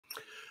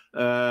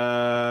There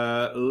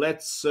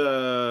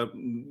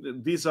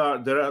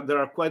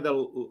are quite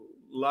a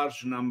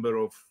large number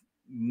of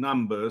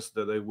numbers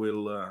that I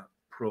will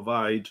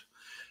provide.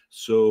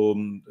 So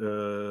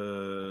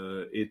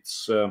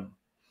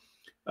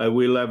I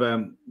will have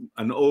an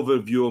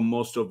overview of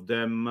most of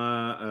them.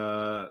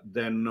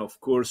 Then, of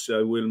course,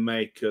 I will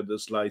make the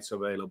slides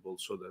available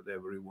so that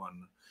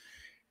everyone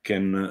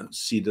can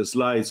see the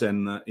slides.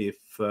 And if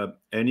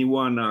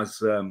anyone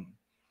has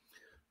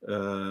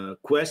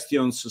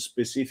questions,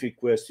 specific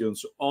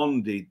questions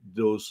on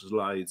those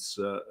slides,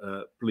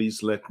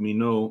 please let me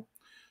know,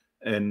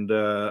 and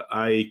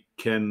I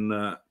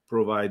can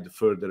provide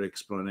further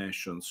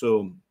explanation.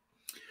 So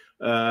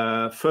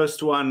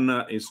first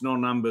one is no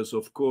numbers,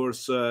 of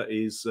course,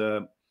 is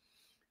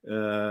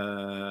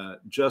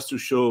just to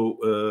show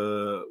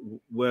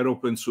where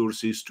open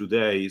source is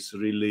today. Is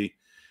really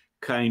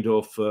kind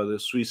of the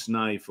Swiss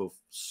knife of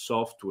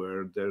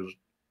software.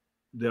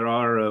 There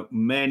are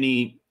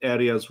many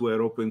areas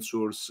where open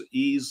source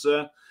is.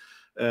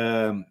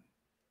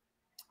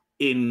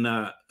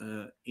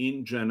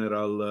 In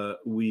general,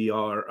 we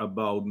are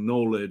about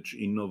knowledge,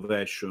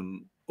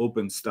 innovation,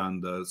 open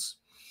standards.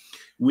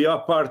 We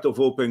are part of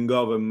open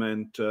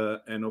government,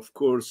 and of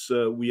course,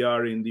 we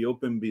are in the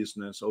open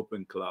business,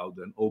 open cloud,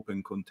 and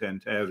open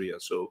content area.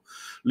 So,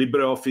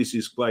 LibreOffice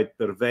is quite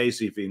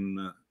pervasive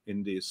in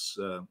this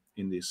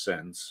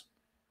sense.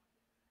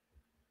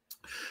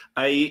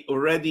 I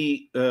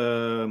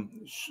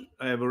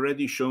have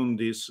already shown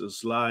these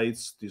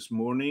slides this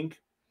morning,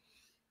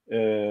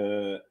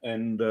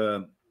 and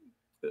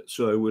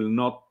so I will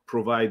not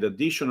provide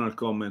additional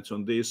comments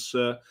on this,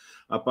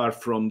 apart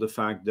from the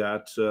fact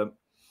that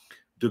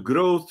the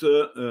growth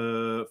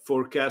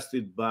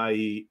forecasted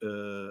by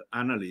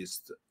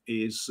analysts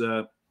is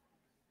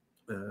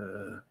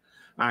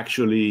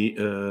actually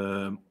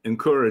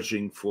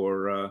encouraging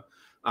for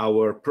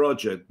our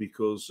project,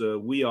 because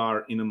we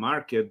are in a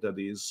market that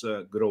is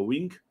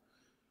growing,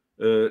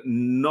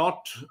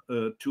 not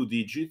 2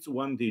 digits,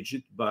 1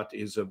 digit, but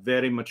is a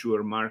very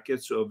mature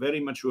market. So a very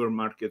mature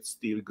market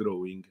still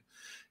growing,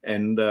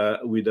 and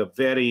with a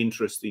very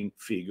interesting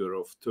figure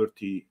of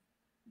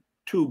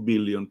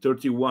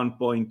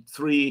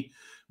 $31.3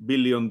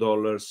 billion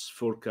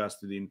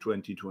forecasted in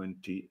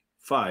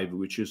 2025,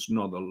 which is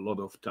not a lot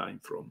of time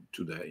from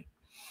today.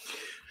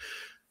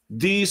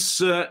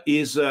 This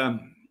is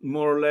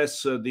more or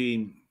less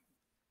the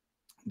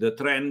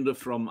trend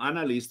from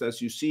analysts. As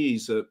you see,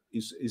 is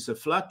a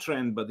flat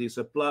trend, but it's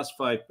a plus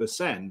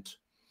 5%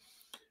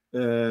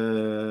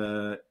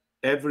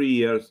 every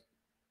year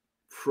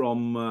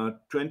from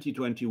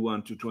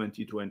 2021 to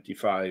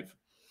 2025.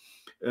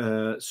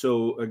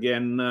 So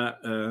again,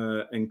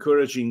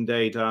 encouraging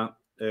data,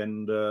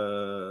 and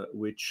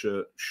which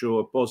show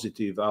a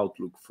positive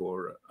outlook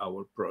for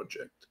our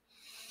project.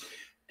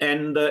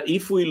 And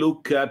if we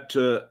look at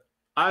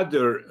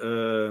other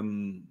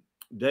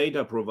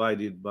data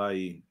provided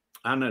by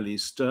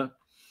analysts,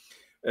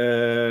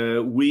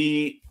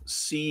 we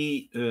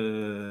see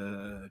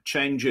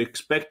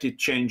expected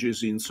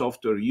changes in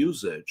software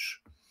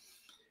usage.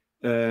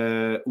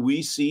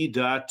 We see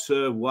that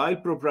while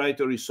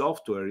proprietary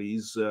software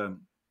is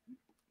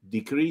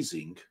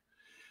decreasing,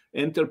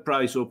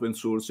 enterprise open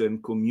source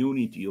and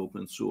community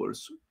open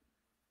source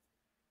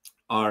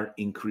are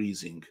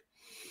increasing.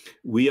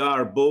 We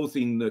are both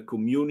in the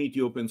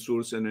community open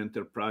source and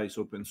enterprise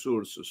open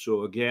source.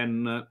 So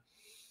again,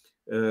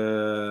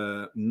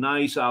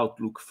 nice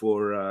outlook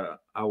for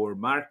our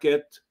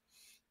market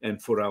and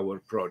for our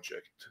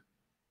project.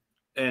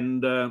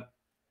 And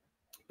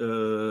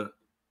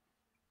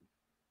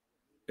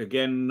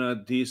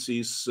again,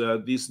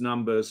 these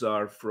numbers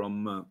are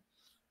from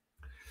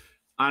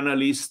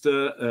analysts.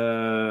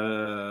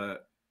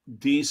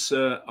 These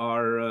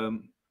are,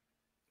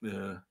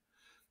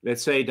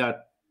 let's say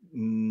that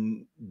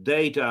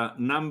data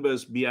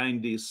numbers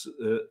behind these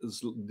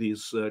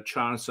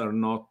charts are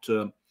not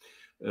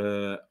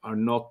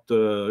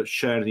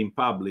shared in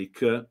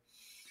public.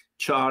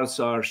 Charts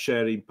are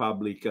shared in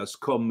public as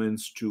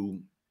comments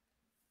to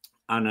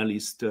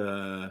analyst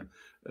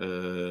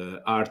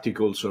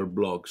articles or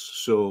blogs.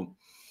 So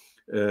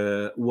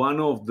one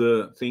of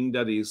the things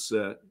that is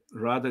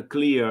rather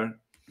clear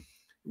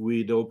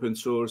with open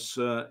source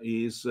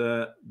is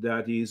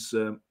that is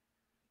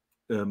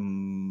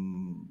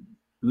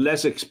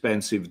less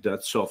expensive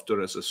than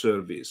software as a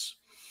service.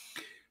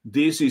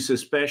 This is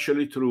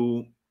especially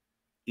true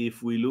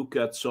if we look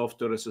at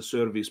software as a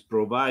service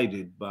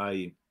provided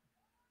by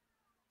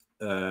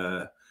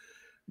the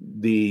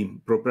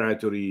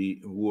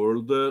proprietary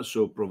world,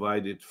 so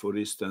provided, for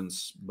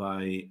instance,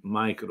 by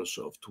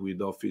Microsoft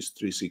with Office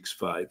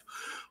 365.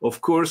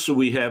 Of course,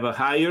 we have a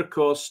higher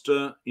cost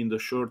in the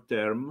short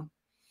term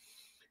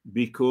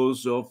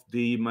because of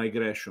the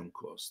migration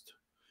cost.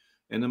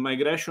 And the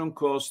migration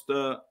cost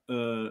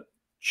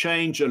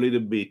change a little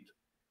bit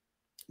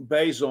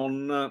based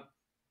on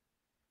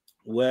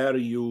where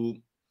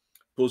you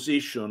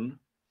position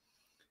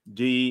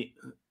the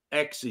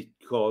exit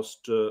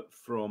cost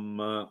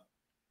from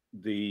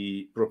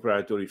the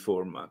proprietary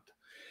format.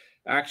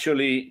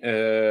 Actually,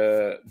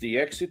 the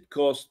exit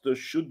cost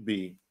should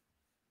be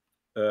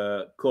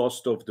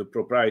cost of the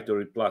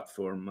proprietary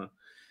platform,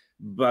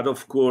 but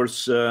of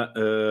course,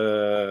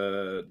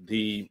 there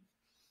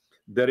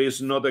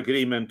is not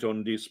agreement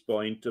on this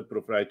point.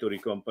 Proprietary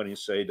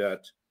companies say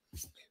that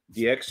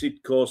the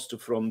exit cost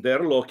from their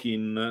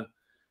lock-in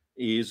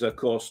is a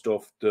cost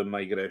of the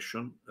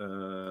migration,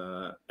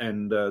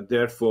 and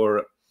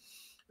therefore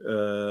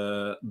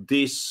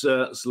this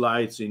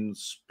slides in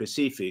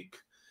specific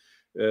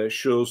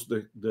shows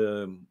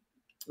the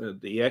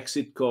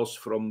exit cost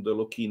from the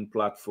lock-in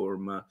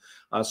platform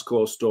as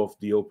cost of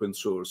the open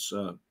source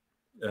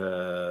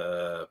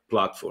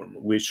platform,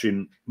 which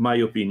in my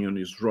opinion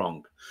is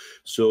wrong.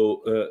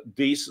 So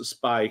this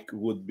spike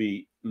would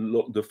be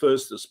the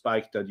first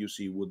spike that you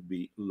see would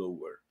be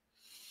lower.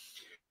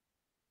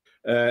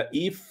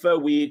 If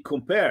we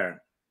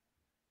compare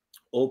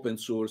open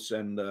source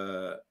and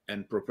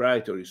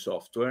proprietary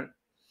software,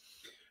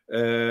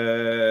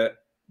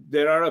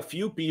 there are a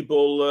few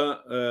people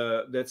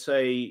that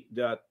say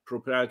that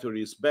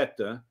proprietary is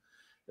better.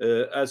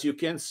 As you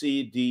can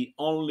see, the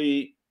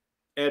only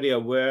area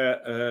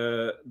where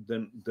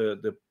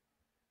the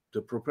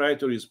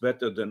proprietary is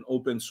better than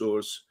open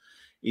source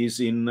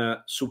is in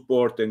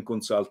support and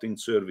consulting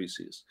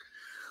services.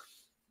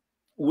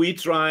 We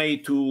try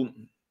to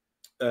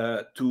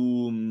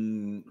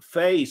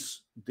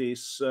face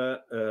this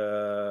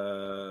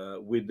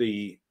with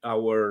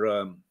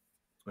our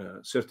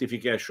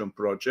certification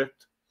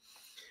project.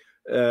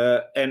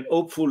 And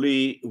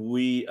hopefully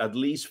we, at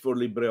least for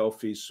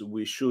LibreOffice,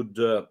 we should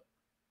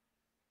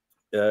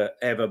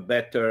have a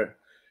better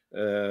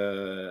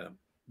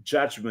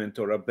judgment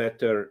or a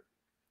better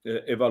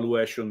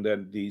evaluation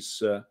than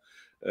this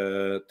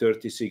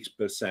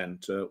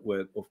 36%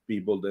 of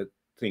people that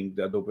think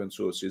that open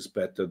source is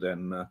better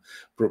than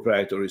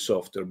proprietary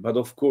software. But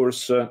of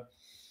course,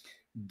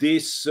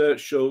 this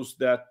shows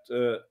that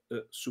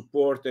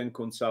support and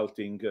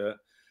consulting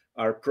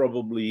are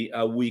probably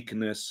a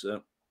weakness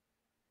of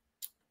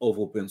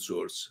open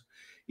source.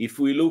 If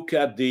we look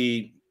at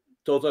the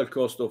total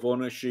cost of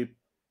ownership,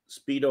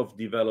 speed of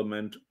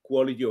development,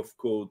 quality of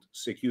code,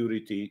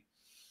 security,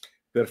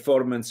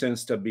 performance and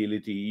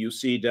stability, you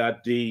see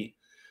that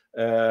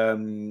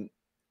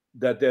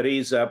that there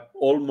is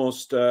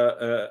almost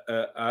a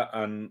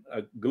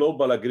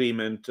global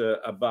agreement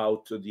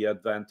about the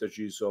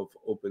advantages of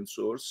open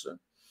source.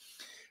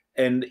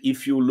 And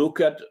if you look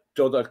at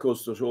total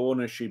cost of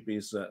ownership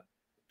is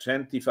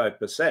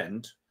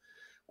 25%,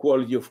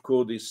 quality of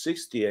code is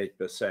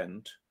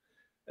 68%,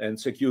 and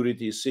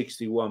security is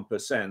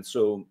 61%.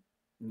 So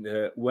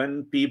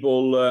when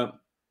people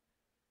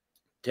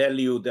tell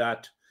you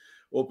that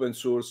open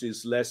source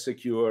is less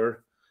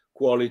secure,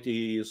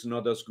 quality is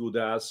not as good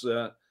as,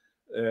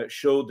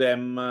 show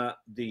them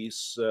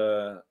these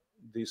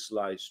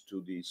slides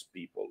to these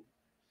people.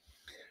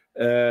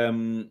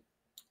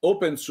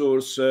 Open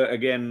source,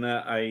 again,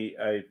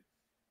 I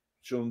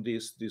shown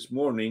this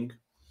morning,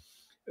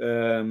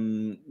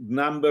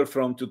 number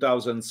from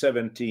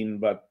 2017,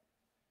 but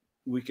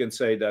we can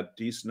say that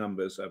these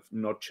numbers have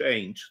not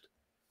changed.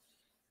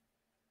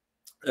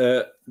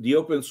 The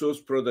open source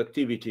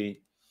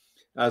productivity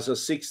has a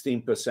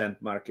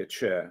 16% market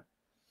share.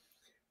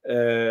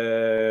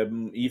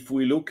 If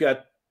we look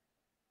at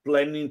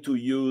planning to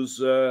use,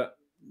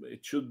 it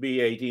should be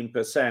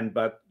 18%,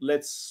 but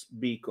let's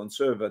be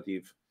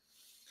conservative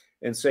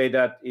and say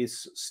that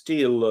is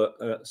still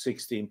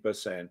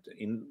 16%.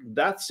 In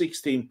that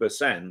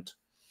 16%,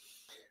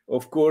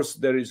 of course,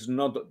 there is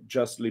not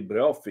just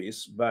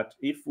LibreOffice, but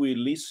if we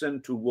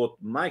listen to what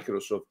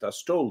Microsoft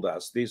has told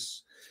us,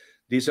 these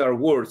are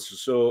words,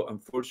 so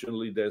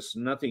unfortunately there's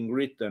nothing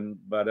written,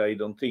 but I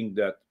don't think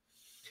that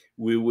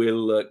we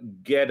will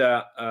get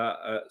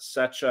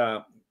such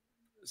a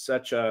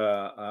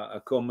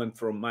comment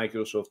from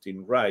Microsoft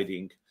in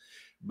writing.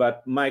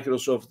 But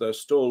Microsoft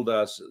has told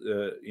us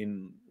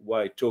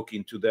while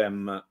talking to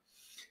them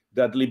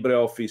that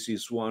LibreOffice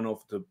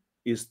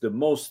is the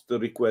most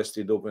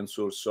requested open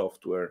source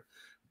software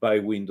by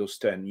Windows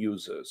 10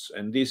 users.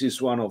 And this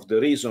is one of the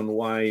reasons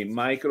why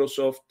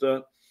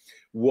Microsoft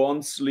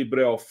wants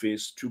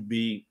LibreOffice to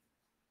be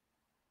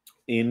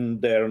in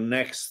their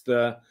next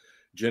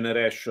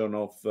generation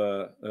of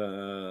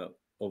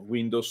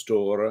Windows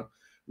Store,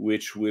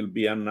 which will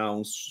be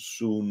announced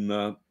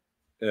soon.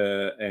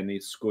 And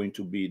it's going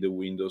to be the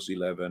Windows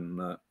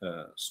 11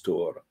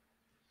 store,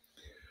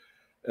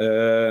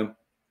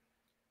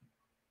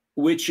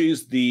 which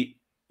is the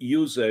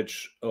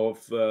usage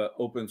of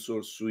open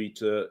source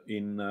suite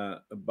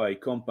by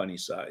company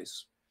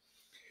size.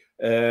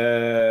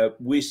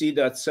 We see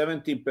that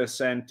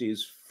 70%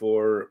 is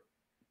for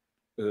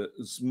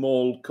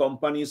small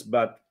companies,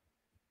 but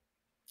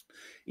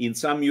in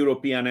some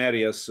European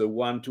areas,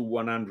 1 to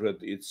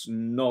 100, it's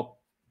not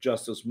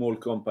just a small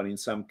company. In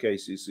some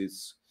cases,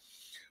 it's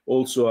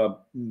also a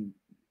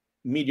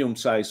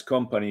medium-sized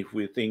company if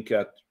we think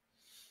at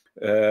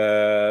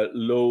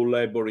low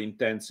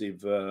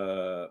labor-intensive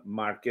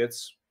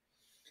markets.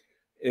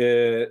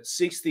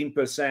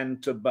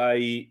 16%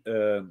 by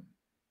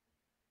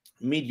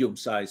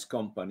medium-sized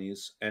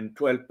companies, and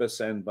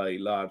 12% by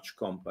large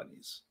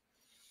companies.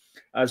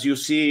 As you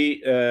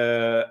see,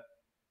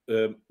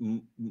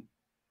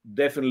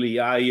 definitely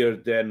higher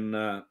than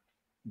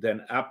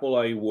Apple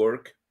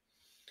iWork,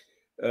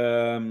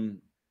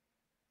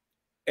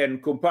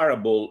 and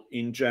comparable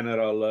in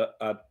general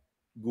at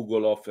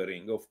Google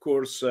offering. Of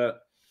course,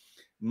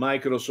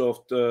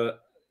 Microsoft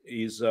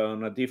is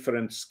on a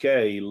different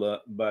scale,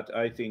 but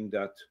I think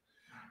that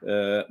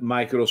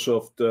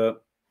Microsoft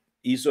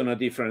is on a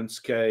different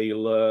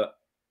scale,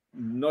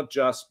 not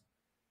just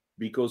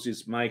because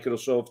it's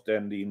Microsoft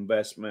and the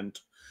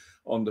investment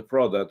on the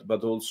product,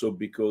 but also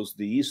because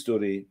the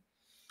history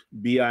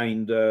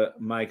behind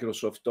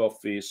Microsoft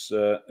Office,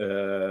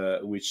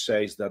 which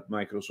says that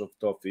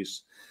Microsoft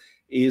Office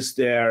is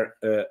there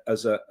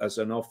as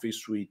an office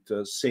suite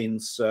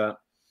since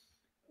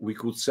we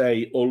could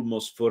say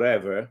almost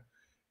forever,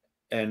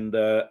 and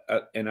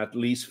at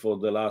least for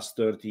the last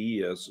 30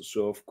 years.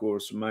 So of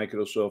course,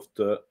 Microsoft,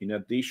 in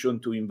addition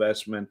to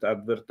investment,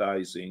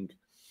 advertising,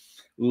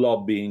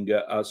 lobbying,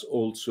 has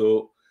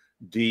also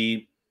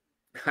the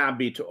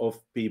habit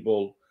of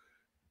people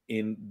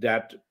in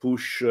that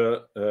push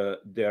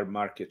their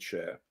market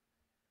share.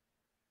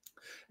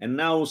 And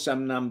now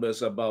some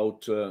numbers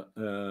about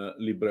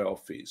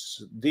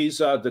LibreOffice. These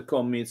are the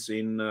commits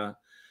in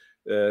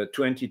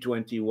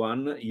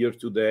 2021, year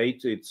to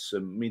date. It's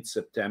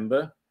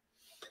mid-September.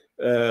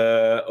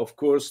 Of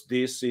course,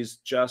 this is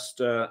just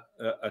a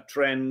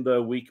trend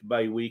week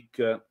by week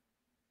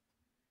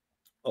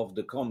of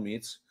the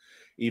commits.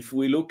 If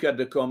we look at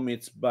the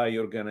commits by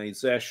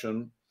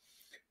organization,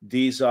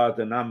 these are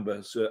the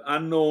numbers.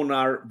 Unknown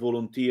are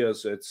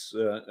volunteers. It's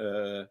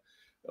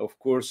of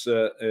course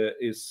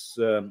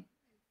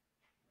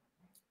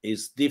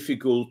is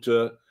difficult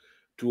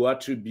to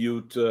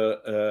attribute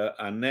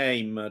a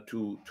name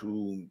to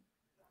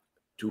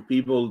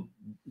people,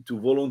 to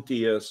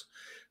volunteers.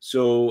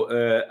 So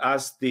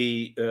as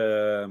the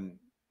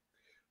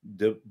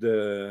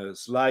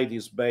slide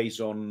is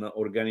based on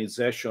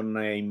organization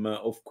name,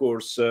 of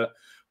course,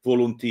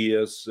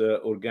 volunteers,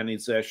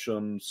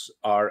 organizations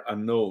are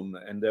unknown,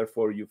 and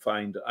therefore you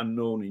find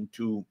unknown in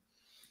two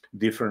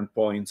different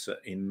points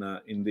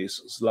in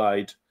this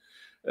slide.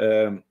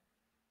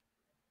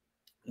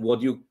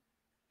 What you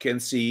can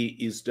see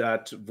is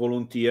that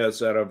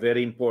volunteers are a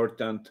very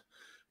important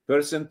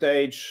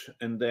percentage,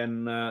 and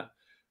then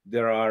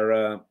there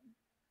are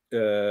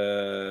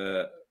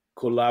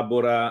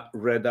Collabora,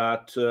 Red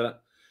Hat,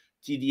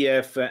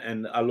 TDF,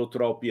 and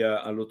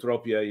Allotropia.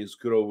 Allotropia is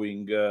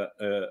growing,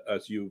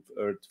 as you've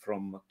heard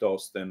from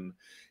Torsten,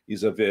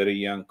 is a very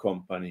young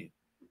company.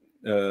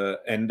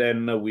 And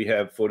then we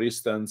have, for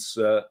instance,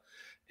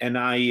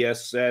 NI,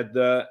 as said,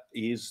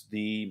 is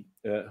the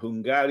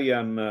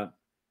Hungarian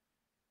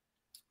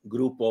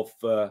group of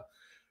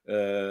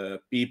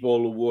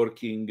people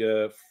working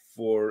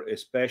for,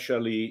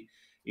 especially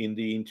in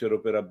the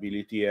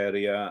interoperability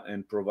area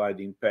and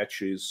providing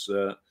patches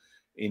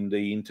in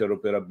the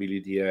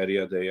interoperability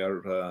area. They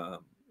are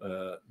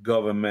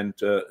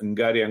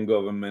Hungarian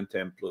government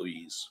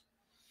employees.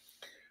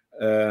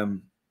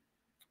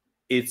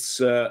 It's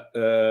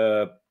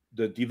the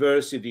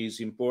diversity is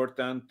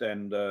important,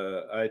 and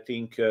I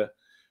think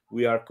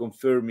we are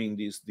confirming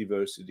this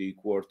diversity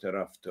quarter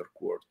after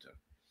quarter.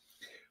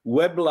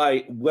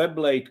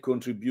 Weblate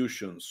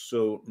contributions.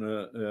 So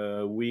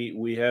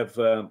we have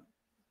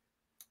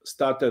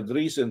started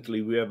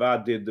recently. We have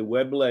added the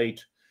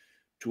Weblate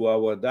to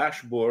our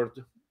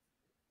dashboard.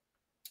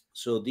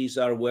 So these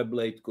are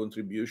Weblate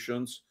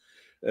contributions.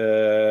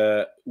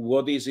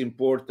 What is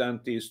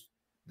important is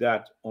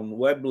that on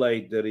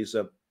Weblate there is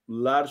a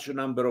large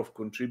number of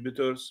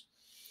contributors,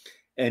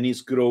 and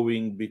it's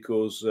growing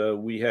because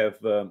we have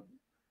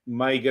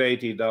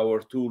migrated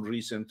our tool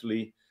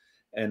recently,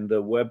 and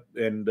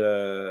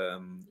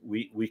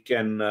we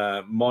can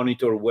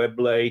monitor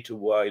Weblate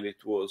while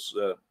it was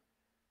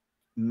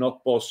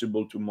not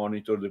possible to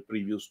monitor the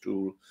previous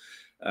tool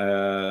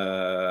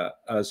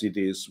as it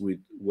is with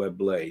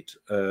Weblate.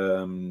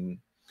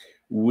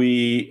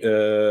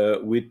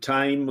 With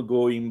time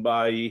going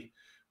by,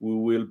 we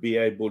will be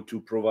able to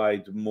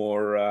provide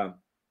more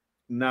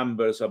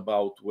numbers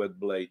about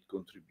Weblate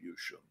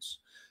contributions.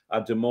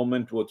 At the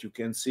moment, what you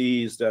can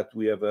see is that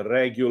we have a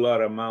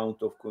regular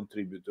amount of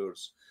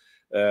contributors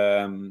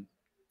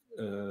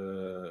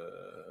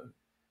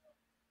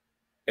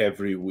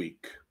every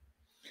week.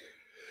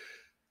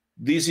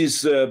 This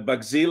is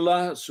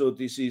Bugzilla. So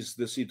this is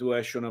the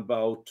situation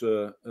about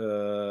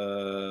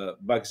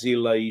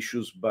Bugzilla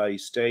issues by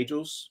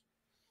status.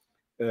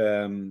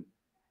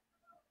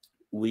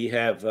 We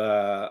have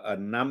a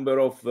number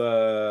of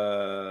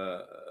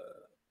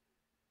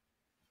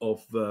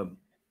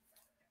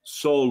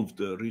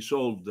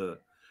resolved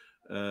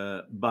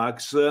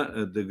bugs,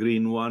 the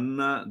green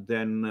one.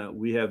 Then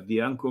we have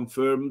the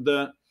unconfirmed,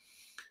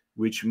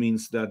 which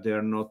means that they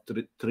are not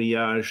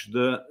triaged,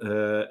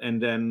 and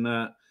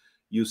then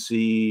you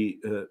see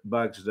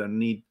bugs that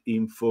need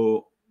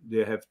info,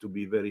 they have to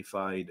be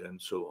verified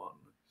and so on.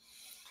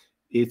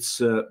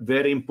 It's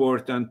very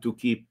important to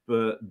keep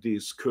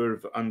this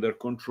curve under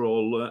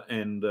control,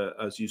 and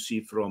as you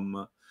see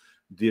from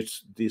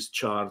this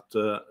chart,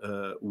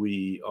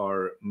 we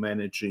are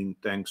managing,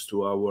 thanks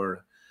to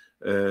our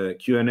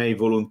Q&A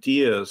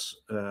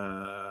volunteers,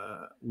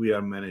 we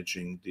are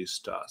managing this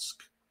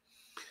task.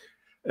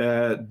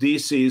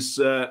 This is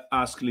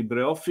Ask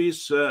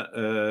LibreOffice.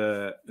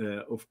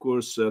 Of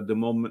course, the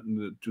moment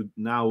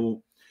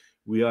now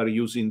we are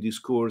using this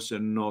course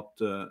and not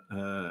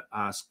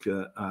Ask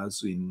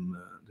as in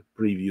the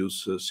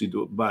previous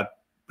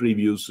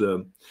previous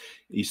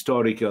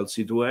historical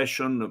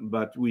situation.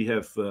 But we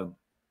have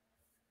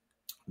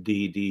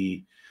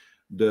the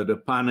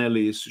panel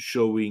is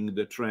showing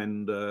the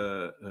trend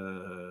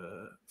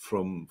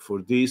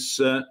for this.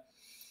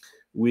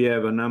 We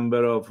have a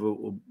number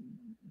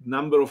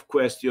of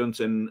questions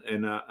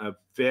and a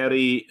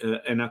very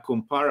and a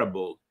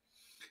comparable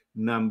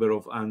number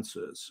of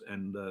answers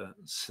and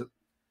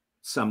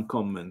some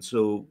comments.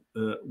 So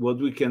what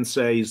we can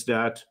say is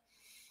that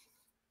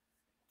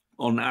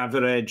on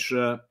average,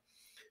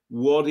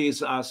 what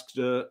is asked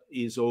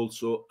is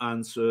also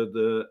answered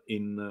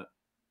in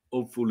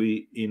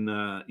hopefully in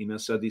a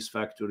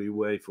satisfactory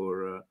way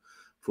for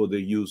the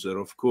user.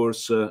 Of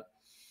course,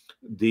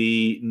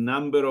 the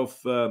number of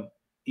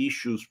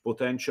issues,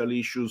 potential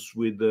issues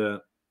with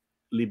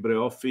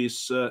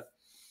LibreOffice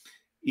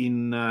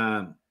in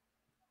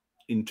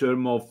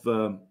terms of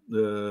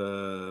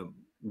the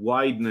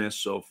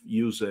wideness of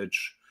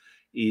usage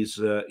is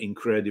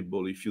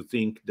incredible. If you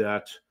think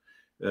that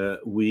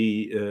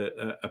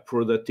a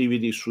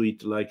productivity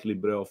suite like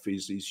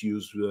LibreOffice is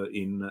used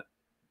in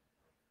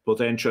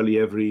potentially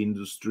every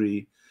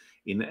industry,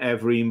 in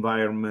every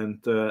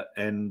environment,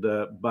 and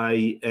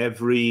by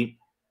every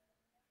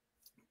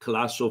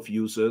class of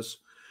users,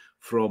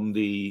 from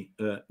the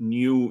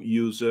new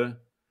user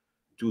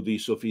to the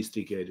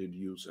sophisticated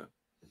user.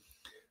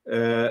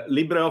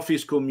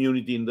 LibreOffice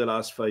community in the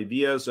last 5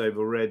 years, I've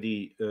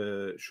already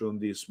shown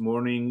this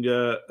morning,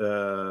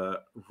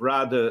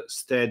 rather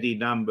steady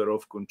number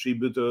of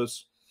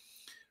contributors,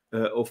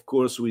 of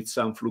course with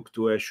some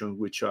fluctuation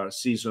which are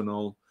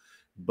seasonal,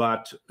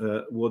 but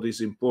what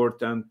is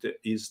important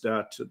is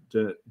that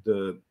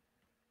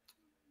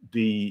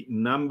the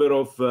number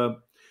of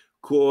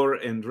core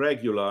and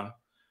regular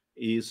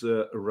is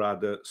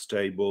rather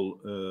stable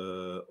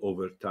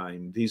over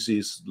time. This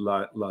is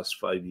last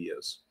 5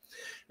 years.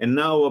 And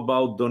now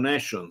about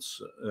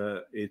donations.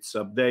 It's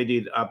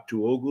updated up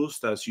to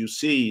August. As you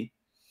see,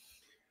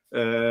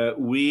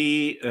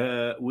 we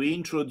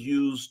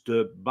introduced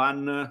a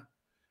banner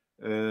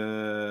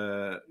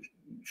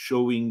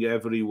showing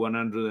every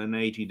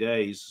 180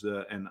 days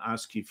and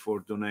asking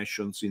for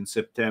donations in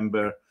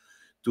September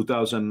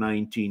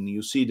 2019.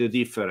 You see the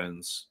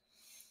difference.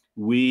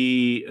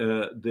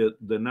 The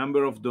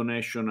number of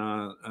donation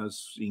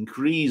has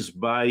increased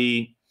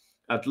by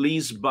at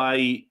least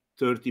by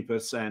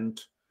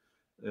 30%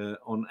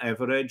 on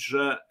average,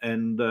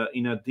 and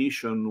in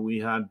addition we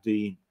had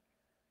the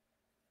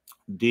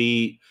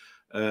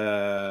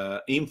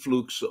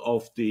influx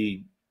of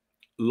the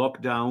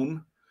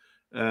lockdown,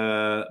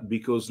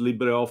 because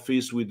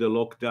LibreOffice with the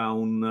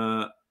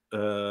lockdown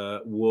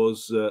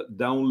was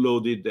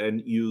downloaded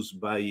and used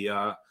by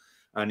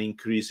an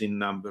increasing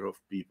number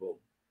of people.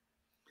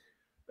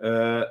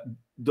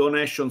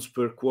 Donations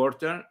per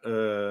quarter.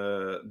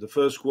 The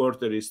first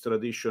quarter is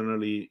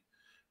traditionally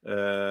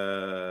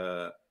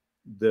the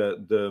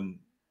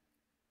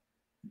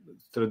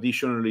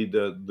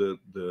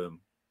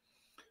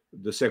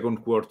second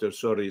quarter,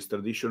 sorry, is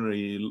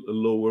traditionally a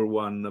lower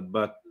one,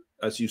 but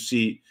as you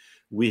see,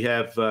 we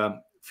have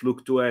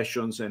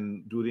fluctuations,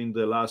 and during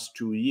the last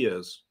 2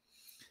 years,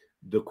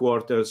 the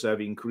quarters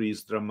have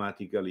increased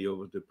dramatically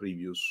over the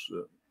previous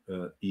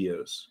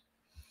years.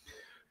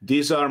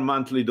 These are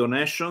monthly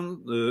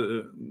donations,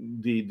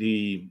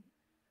 the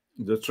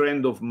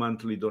trend of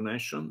monthly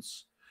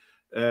donations.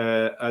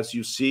 As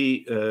you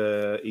see,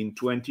 in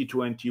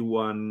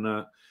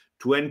 2021,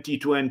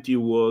 2020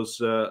 was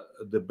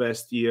the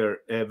best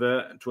year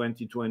ever.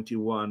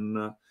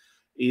 2021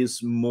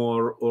 is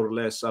more or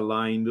less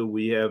aligned.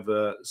 We have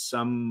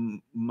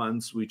some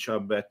months which are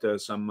better,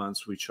 some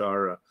months which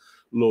are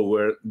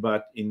lower,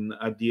 but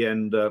at the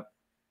end,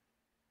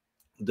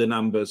 the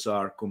numbers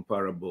are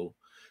comparable.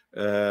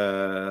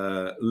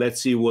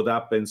 Let's see what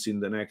happens in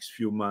the next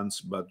few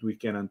months, but we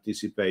can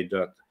anticipate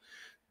that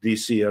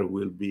this year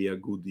will be a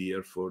good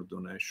year for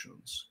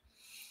donations.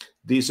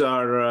 These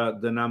are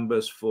the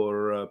numbers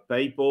for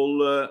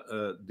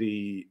PayPal,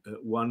 the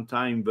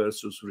one-time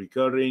versus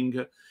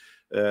recurring.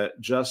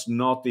 Just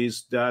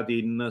notice that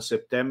in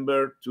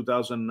September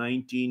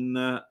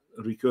 2019,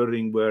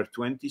 recurring were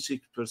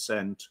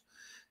 26%,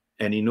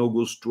 and in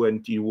August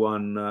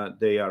 21,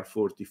 they are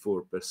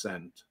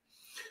 44%.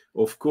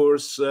 Of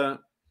course,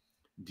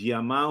 the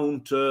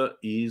amount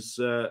is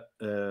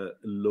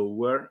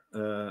lower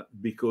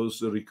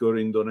because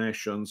recurring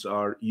donations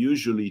are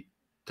usually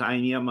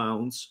tiny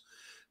amounts,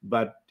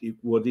 but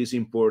what is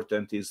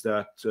important is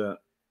that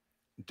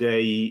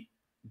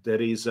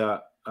there is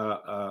a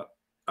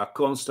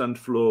constant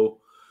flow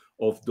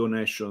of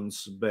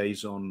donations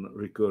based on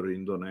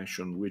recurring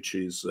donation, which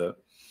is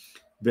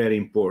very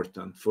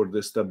important for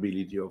the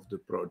stability of the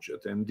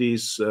project. And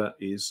this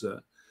is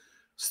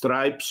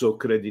Stripe, so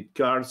credit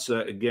cards,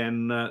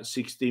 again,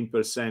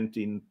 16%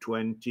 in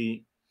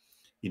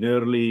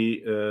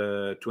early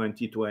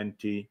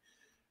 2020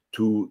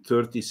 to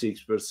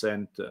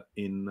 36%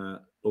 in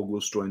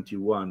August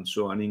 21.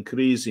 So an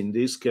increase in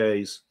this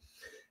case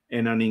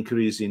and an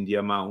increase in the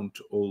amount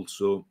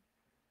also.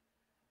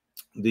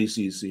 This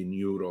is in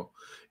euro.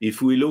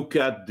 If we look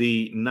at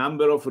the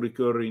number of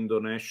recurring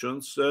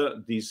donations,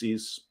 this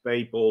is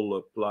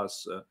PayPal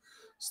plus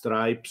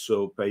Stripe,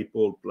 so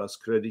PayPal plus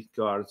credit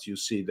cards. You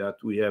see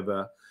that we have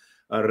a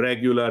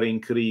regular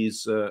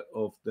increase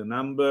of the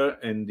number,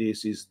 and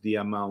this is the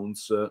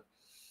amounts.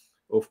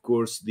 Of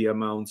course, the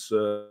amounts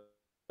do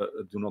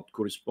not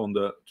correspond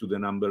to the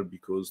number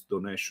because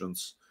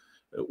donations,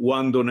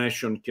 one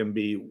donation can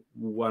be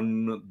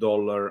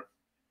 $1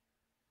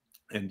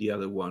 and the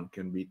other one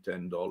can be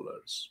 $10.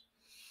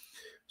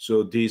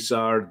 So these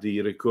are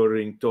the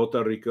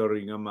total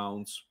recurring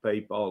amounts,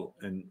 PayPal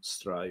and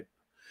Stripe.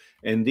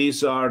 And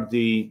these are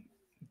the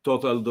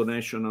total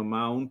donation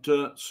amount.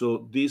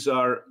 So these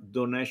are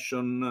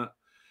donation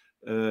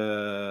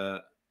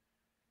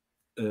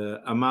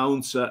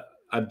amounts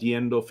at the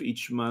end of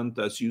each month.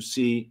 As you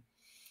see,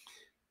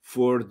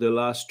 for the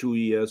last 2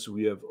 years,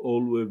 we have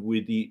always,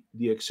 with the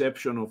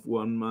exception of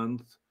 1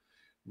 month,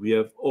 we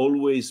have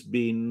always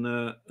been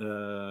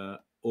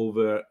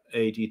over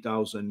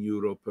 80,000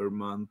 euro per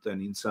month,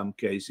 and in some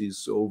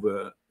cases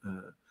over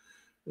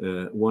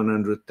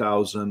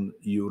 100,000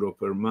 euro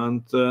per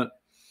month,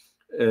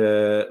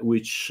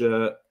 which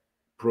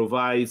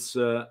provides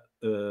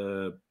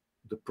the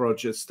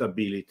project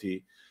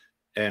stability.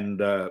 And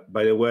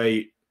by the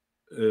way,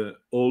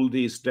 all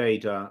these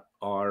data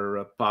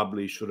are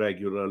published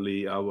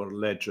regularly. Our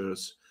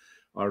ledgers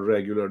are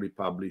regularly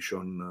published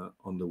on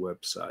the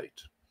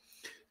website.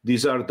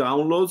 These are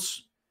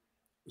downloads.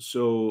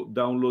 So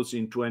downloads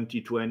in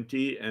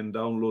 2020 and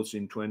downloads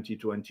in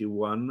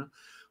 2021.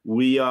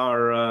 We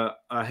are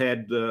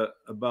ahead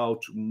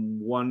about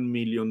 1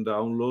 million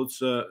downloads.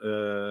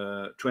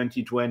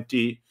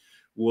 2020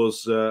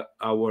 was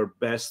our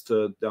best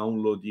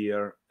download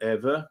year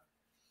ever.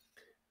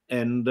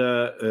 And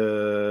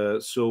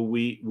so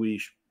we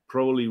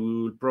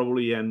will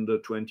probably end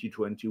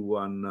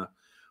 2021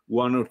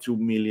 1 or 2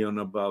 million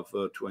above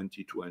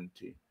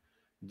 2020.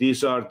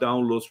 These are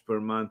downloads per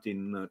month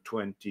in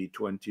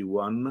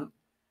 2021.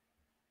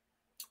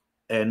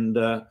 And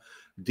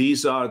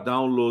these are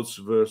downloads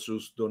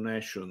versus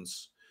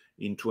donations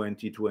in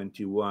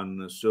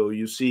 2021. So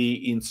you see,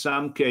 in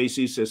some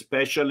cases,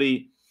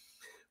 especially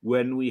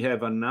when we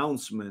have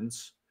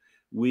announcements,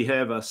 we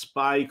have a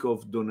spike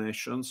of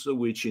donations,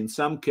 which in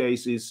some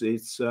cases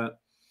it's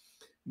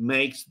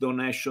makes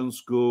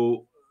donations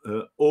go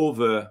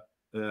over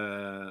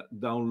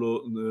downloads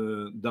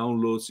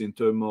in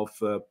terms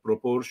of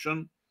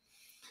proportion,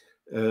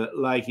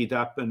 like it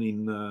happened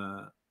in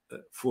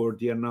for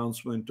the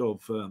announcement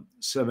of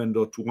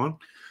 7.1,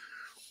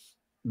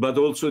 but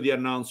also the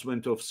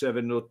announcement of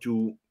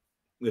 7.2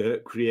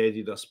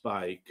 created a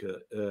spike.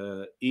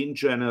 In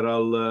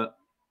general,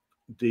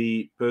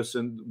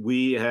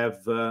 we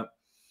have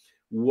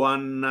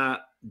one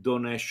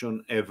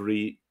donation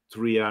every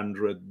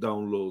 300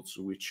 downloads,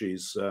 which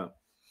is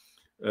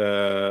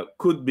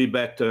could be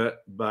better,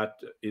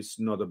 but it's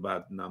not a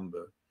bad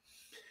number.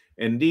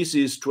 And this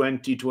is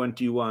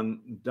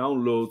 2021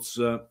 downloads,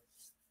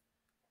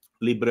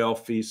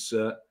 LibreOffice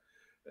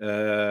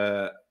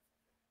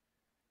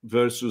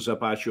versus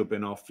Apache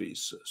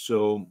OpenOffice.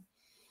 So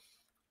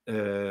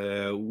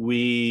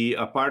we,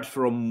 apart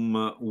from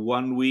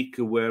 1 week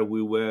where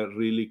we were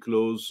really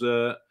close,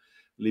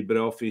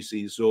 LibreOffice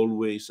is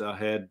always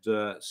ahead,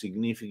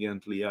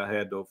 significantly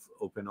ahead of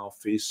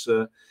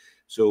OpenOffice.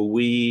 So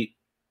we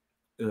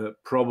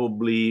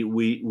probably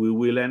we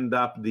will end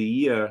up the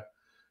year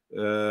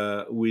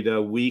with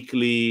a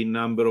weekly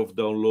number of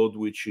download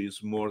which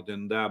is more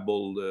than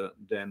double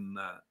than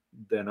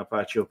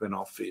Apache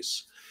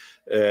OpenOffice,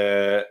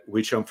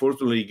 which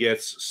unfortunately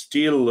gets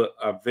still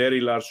a very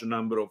large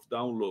number of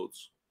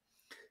downloads,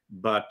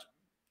 but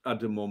at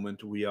the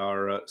moment we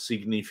are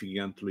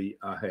significantly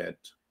ahead.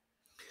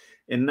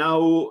 And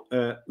now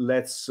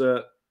let's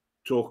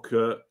talk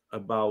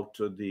about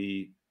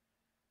the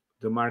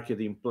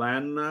marketing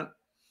plan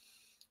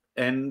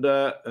and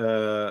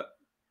the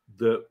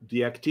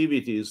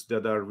activities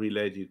that are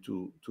related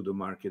to the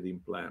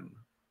marketing plan.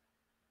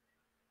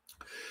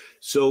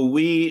 So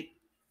we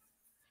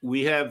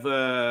have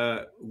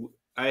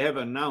I have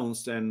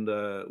announced, and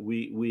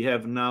we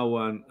have now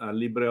a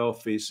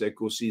LibreOffice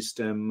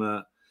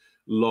ecosystem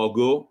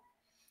logo.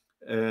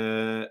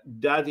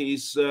 That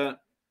is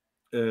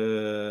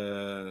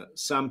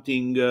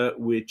something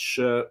which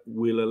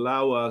will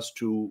allow us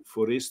to,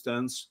 for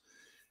instance,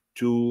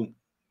 to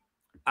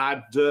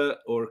add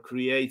or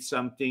create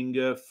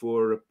something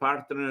for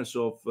partners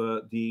of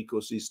the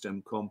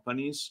ecosystem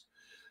companies.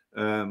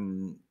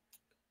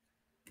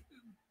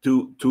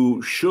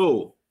 to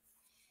show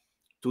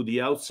to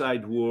the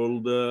outside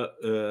world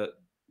the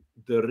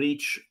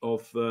reach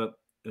of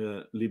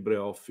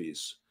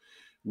LibreOffice.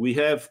 We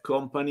have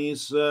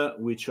companies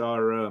which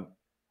are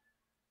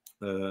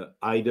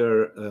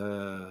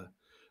either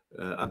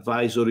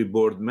advisory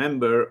board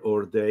member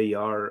or they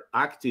are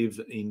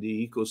active in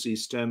the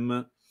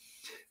ecosystem.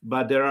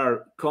 But there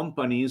are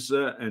companies,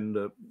 and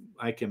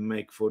I can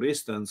make, for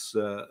instance,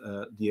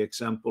 the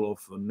example of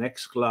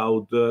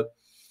Nextcloud.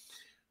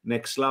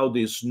 Nextcloud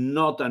is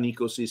not an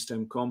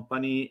ecosystem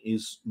company,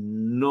 is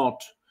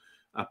not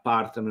a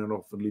partner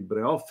of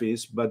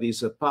LibreOffice, but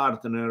is a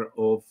partner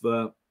of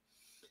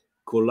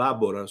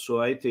Collabora.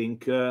 So I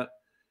think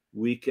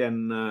we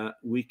can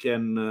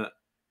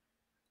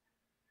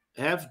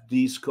have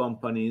these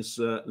companies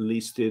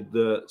listed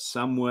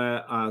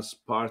somewhere as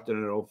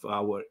partner of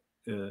our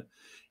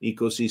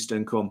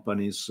ecosystem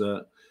companies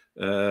to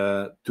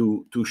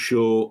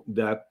show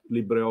that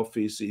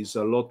LibreOffice is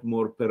a lot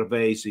more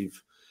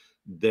pervasive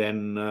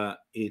than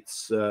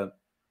its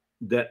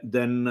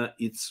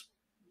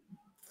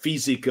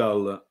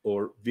physical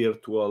or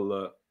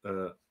virtual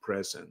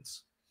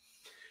presence.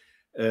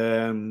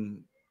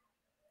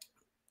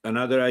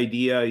 Another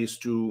idea is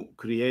to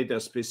create a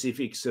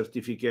specific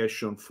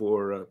certification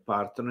for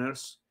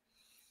partners.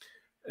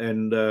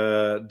 And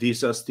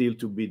these are still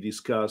to be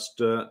discussed,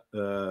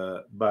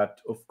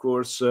 but of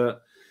course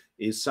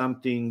is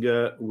something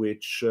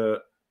which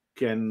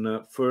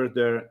can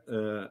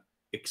further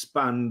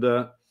expand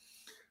the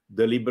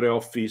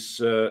LibreOffice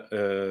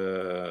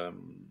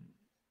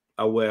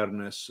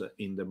awareness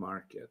in the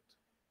market.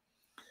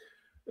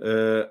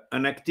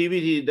 An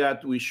activity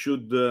that we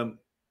should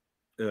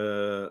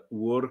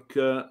work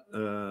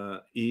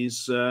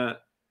is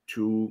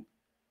to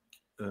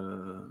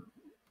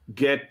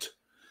get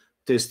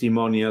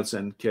testimonials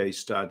and case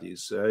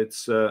studies.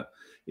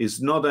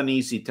 It's not an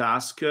easy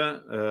task.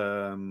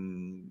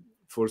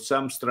 For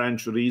some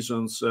strange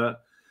reasons,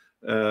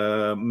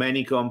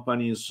 many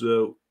companies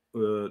do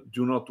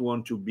not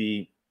want to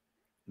be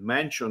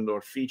mentioned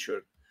or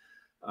featured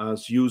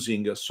as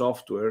using a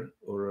software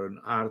or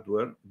an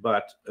hardware,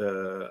 but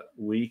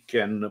we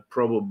can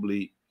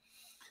probably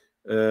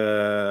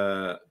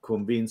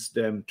convince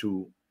them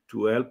to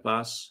help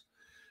us.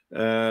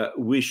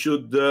 We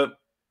should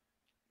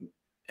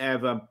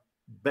have a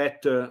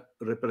better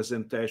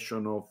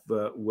representation of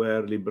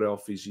where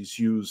LibreOffice is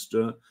used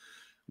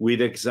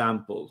with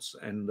examples.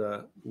 And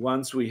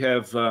once we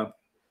have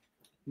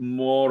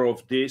more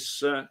of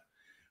this,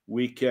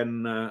 we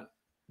can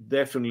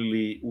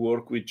definitely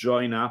work with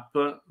Join Up,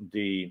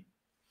 the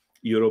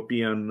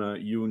European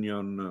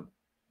Union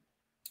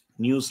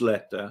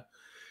newsletter,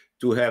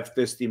 to have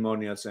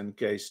testimonials and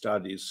case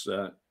studies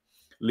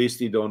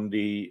listed on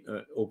the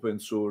open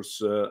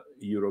source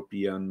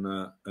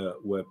European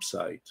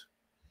website.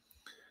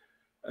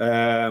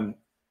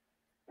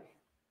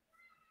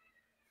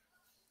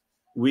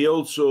 We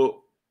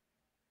also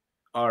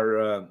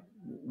are,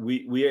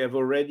 we have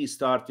already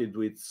started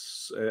with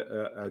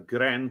a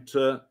grant,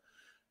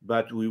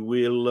 but we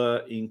will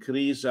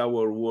increase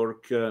our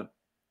work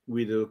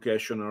with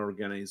educational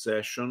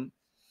organization.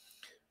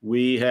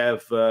 We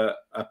have a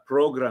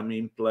program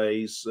in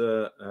place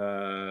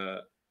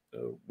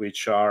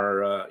which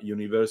are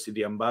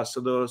university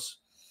ambassadors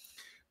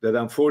that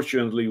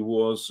unfortunately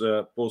was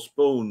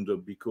postponed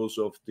because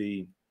of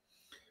the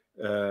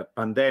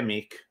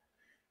pandemic,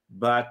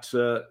 but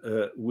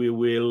we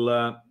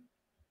will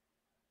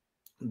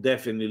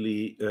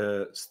definitely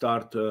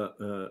start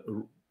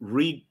to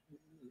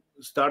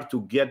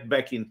get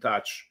back in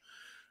touch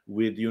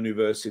with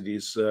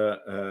universities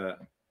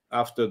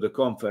after the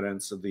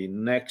conference. The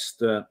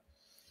next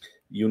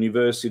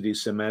university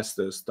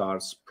semester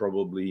starts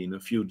probably in a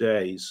few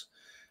days.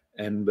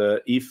 And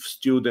if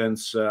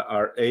students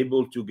are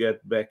able to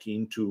get back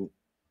into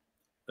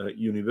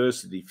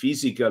university,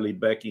 physically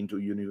back into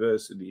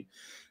university,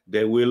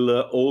 they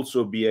will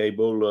also be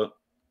able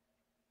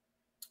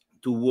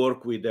to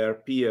work with their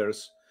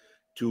peers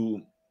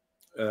to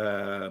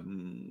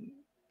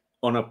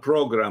on a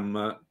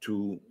program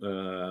to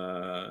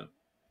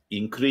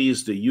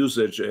increase the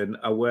usage and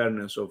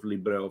awareness of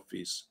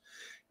LibreOffice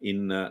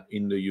in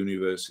the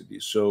university.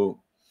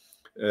 So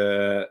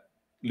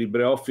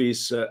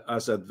LibreOffice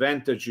has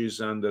advantages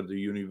under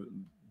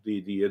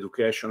the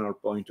educational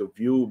point of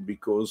view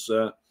because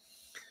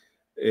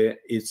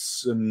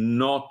it's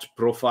not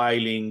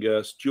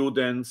profiling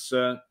students,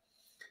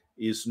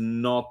 is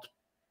not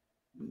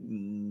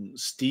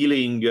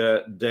stealing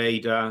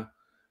data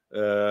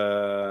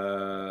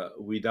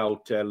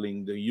without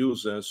telling the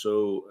user.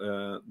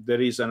 So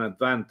there is an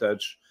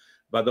advantage,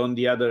 but on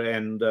the other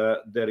hand,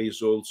 there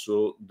is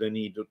also the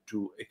need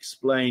to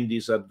explain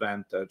this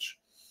advantage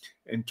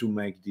and to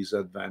make this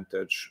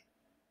advantage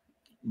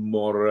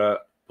more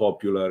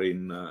popular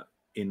in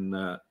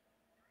the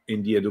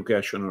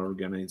educational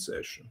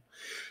organization.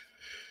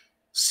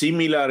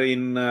 Similar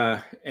in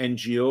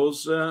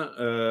NGOs,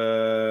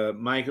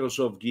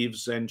 Microsoft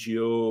gives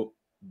NGO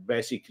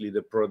basically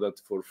the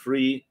product for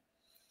free.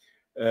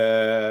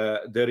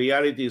 The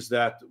reality is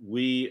that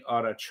we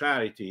are a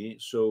charity,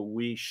 so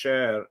we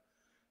share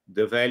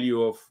the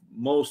value of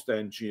most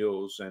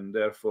NGOs, and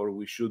therefore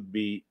we should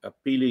be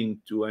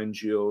appealing to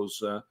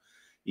NGOs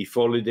if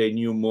only they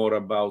knew more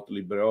about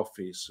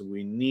LibreOffice.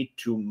 We need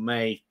to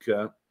make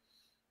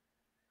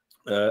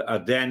a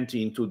dent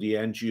into the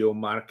NGO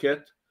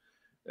market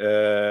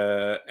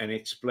and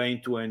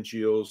explain to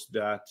NGOs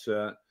that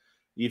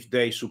if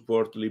they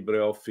support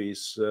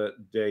LibreOffice,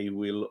 they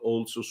will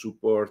also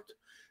support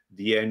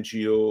the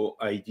NGO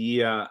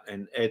idea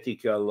and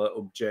ethical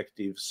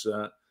objectives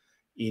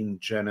in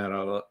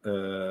general,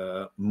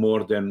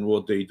 more than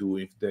what they do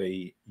if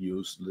they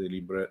use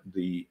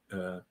the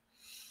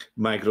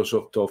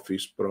Microsoft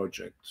Office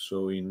project.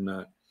 So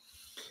in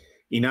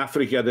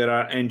Africa, there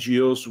are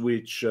NGOs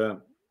which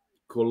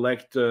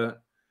collect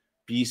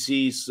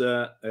PCs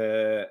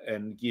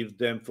and give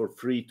them for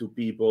free to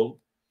people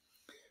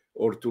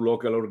or to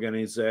local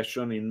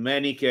organizations. In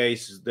many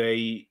cases,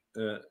 they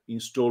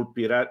install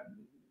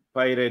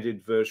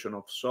pirated version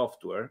of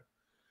software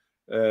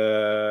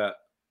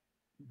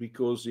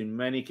because in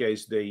many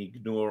cases they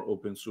ignore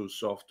open source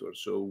software.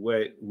 So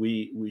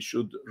we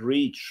should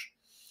reach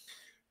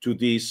to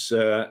these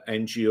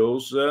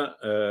NGOs.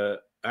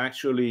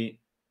 Actually,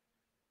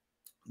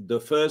 the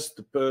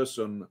first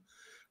person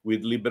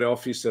with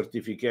LibreOffice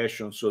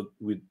certification, so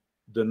with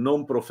the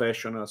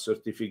non-professional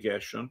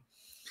certification,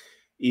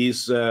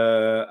 is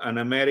an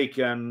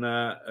American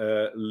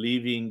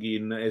living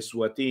in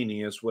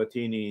Eswatini.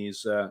 Eswatini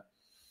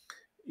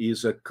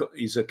is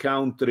a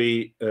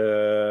country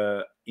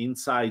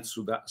inside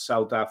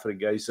South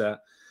Africa. Is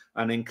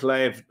an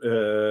enclaved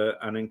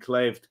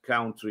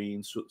country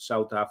in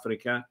South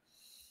Africa.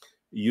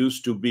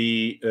 Used to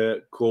be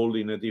called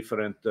in a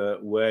different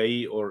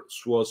way, or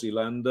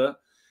Swaziland,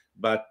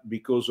 but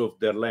because of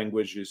their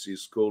languages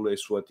is called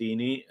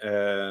Eswatini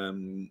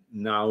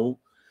now.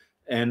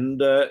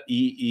 And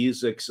he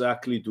is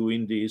exactly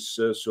doing this.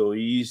 So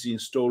he is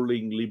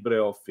installing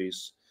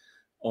LibreOffice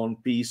on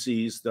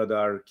PCs that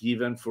are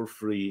given for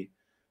free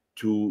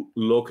to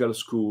local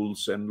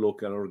schools and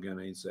local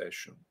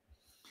organizations.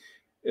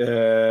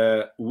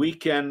 We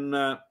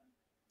can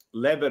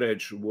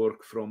leverage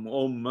work from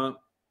home.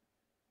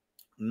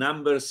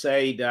 Numbers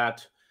say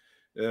that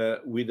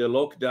with the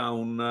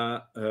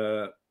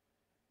lockdown,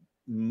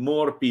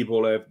 more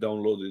people have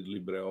downloaded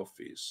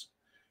LibreOffice.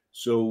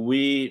 So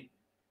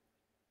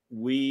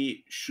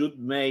we should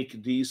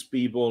make these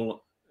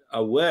people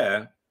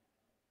aware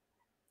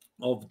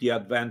of the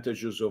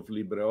advantages of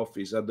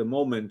LibreOffice. At the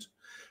moment,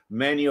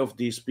 many of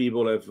these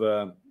people have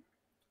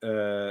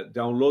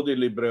downloaded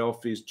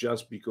LibreOffice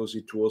just because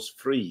it was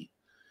free.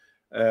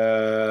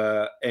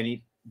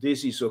 And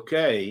this is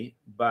okay,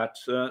 but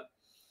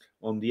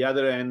on the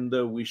other hand,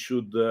 we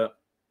should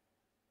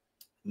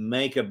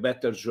make a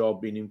better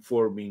job in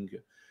informing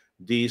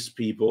these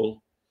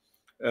people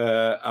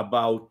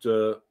about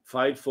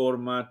file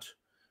format,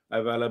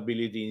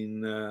 availability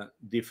in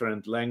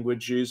different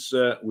languages,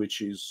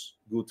 which is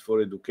good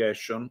for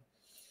education.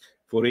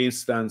 For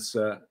instance,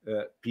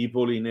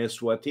 people in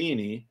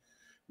Eswatini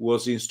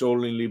was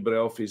installing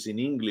LibreOffice in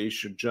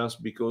English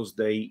just because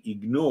they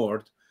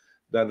ignored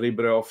that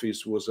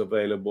LibreOffice was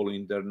available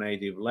in their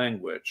native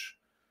language.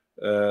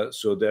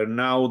 So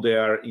now they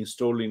are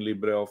installing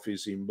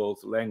LibreOffice in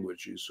both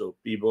languages. So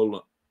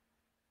people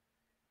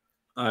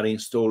are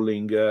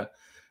installing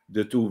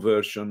the two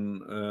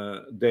version.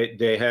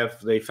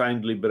 They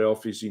find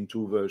LibreOffice in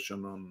two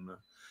version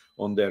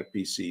on their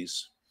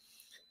PCs.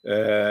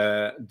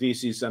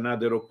 This is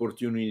another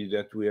opportunity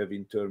that we have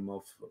in terms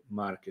of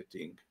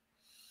marketing.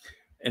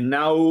 And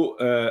now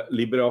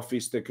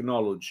LibreOffice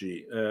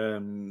technology.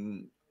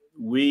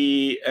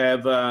 We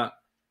have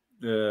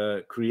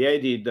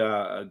created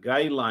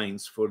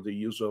guidelines for the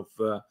use of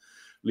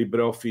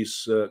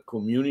LibreOffice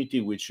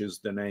Community, which is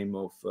the name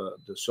of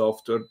the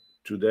software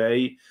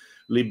today,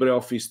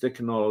 LibreOffice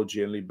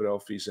Technology and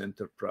LibreOffice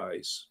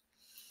Enterprise.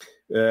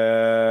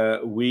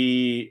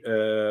 We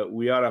are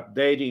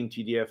updating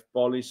TDF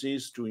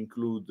policies to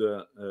include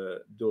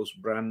those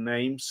brand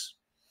names.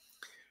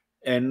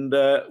 And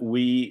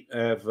we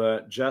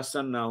have just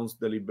announced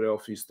the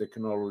LibreOffice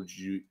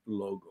Technology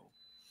logo.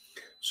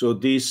 So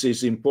this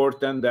is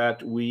important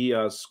that we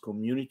as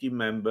community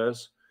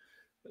members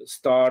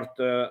start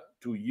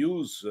to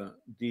use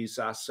these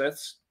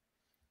assets,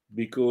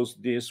 because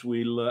this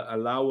will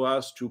allow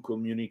us to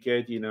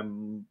communicate in a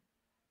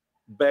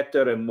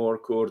better and more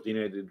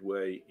coordinated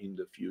way in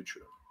the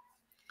future.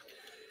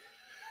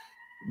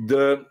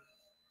 The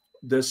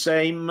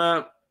same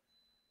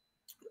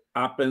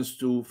happens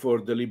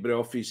for the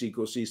LibreOffice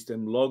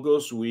ecosystem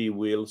logos. We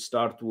will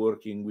start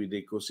working with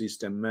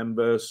ecosystem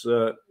members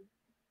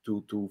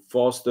to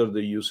foster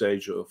the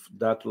usage of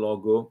that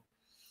logo,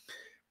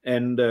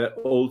 and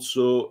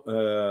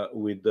also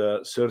with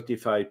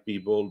certified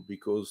people,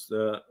 because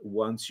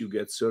once you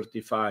get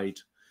certified,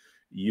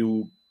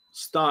 you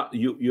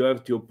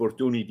have the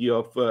opportunity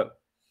of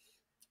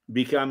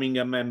becoming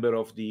a member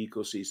of the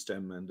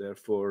ecosystem, and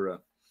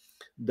therefore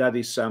that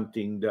is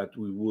something that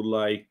we would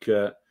like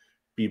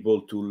people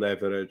to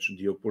leverage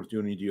the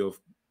opportunity of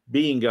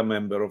being a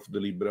member of the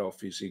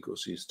LibreOffice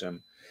ecosystem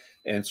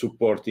and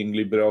supporting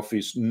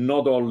LibreOffice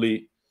not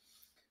only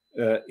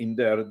in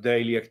their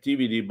daily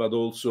activity, but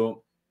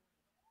also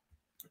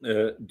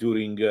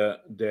during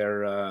their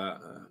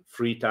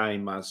free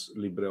time as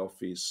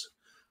LibreOffice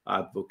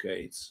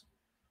advocates.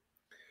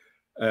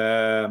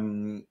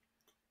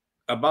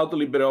 About the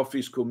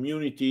LibreOffice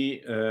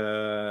community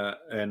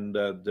and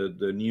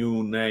the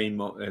new name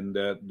and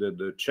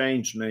the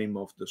changed name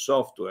of the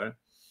software,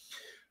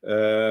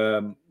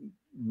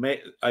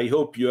 I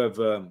hope you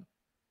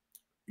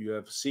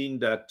have seen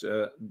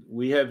that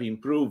we have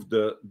improved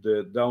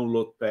the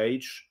download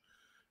page.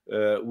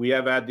 We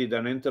have added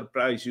an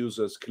enterprise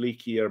users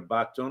click here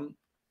button,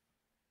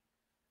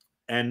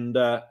 and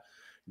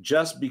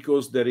just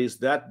because there is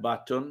that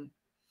button,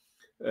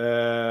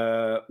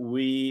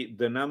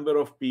 the number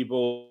of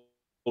people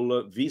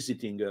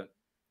visiting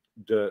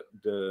the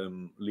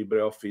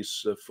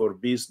LibreOffice for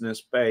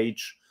Business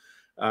page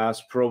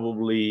has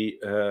probably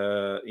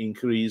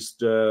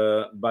increased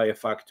by a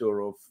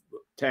factor of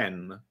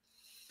 10,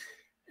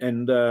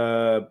 and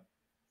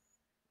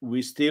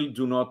we still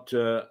do not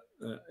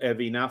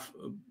have enough.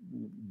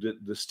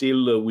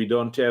 We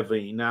don't have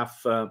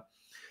enough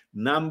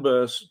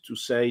numbers to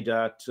say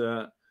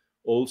that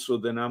also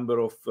the number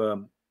of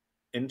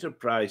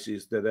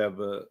enterprises that have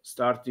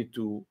started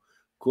to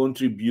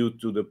contribute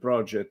to the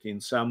project in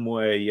some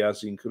way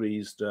has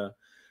increased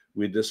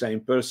with the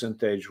same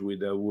percentage,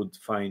 which I would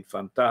find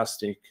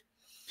fantastic.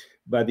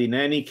 But in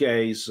any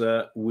case,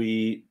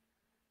 we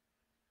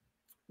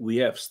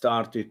have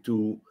started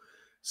to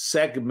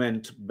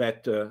segment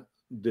better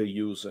the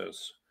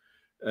users.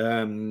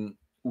 In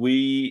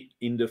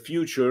the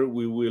future,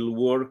 we will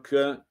work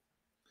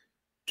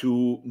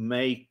to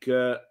make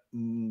a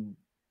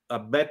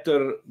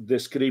better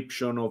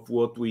description of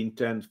what we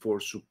intend for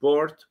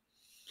support.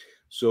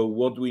 So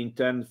what we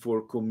intend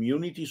for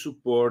community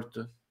support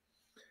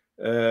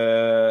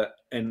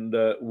and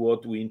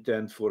what we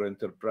intend for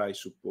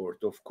enterprise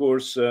support. Of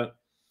course,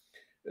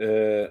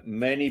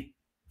 many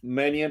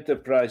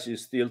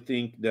enterprises still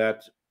think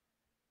that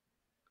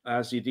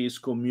as it is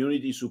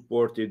community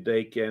supported,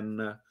 they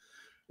can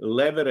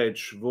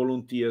leverage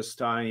volunteers'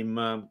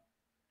 time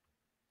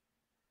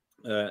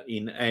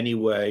in any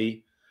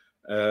way.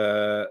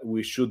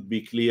 We should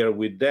be clear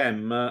with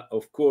them.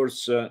 Of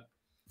course,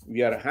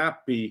 we are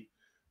happy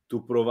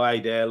to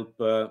provide help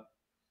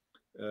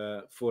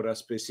for a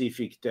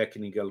specific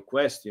technical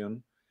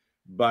question,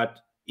 but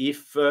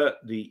if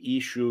the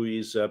issue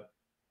is a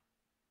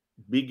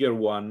bigger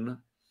one,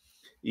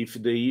 if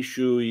the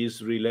issue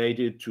is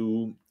related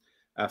to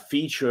a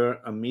feature,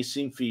 a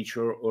missing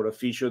feature, or a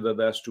feature that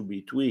has to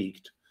be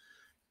tweaked,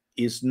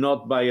 is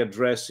not by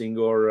addressing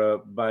or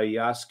by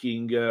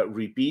asking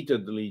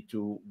repeatedly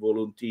to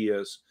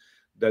volunteers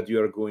that you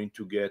are going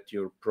to get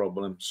your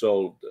problem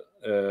solved.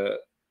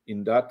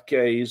 In that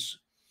case,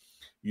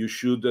 you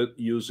should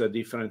use a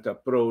different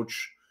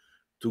approach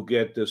to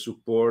get the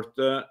support,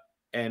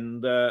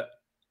 and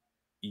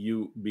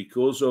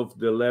because of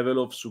the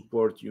level of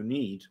support you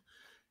need,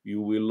 you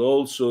will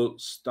also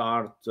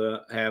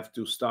have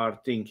to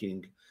start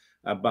thinking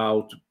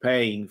about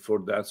paying for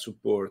that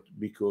support,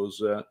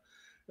 because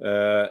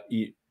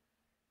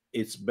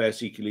it's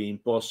basically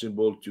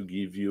impossible to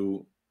give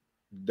you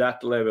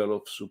that level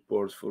of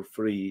support for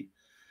free,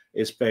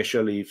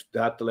 especially if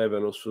that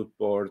level of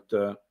support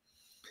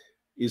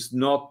is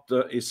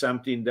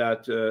something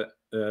that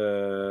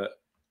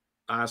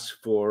asks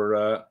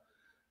for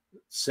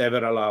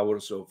several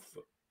hours of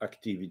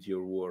activity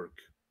or work.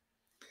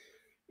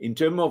 In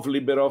terms of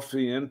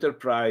LibreOffice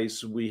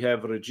Enterprise, we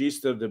have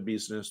registered the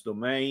business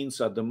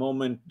domains. At the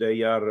moment,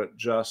 they are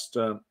just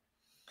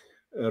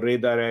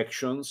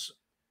redirections,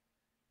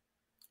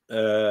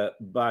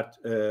 but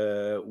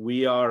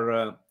we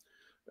are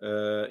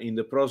in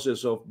the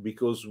process of,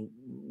 because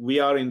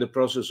we are in the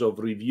process of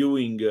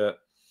reviewing the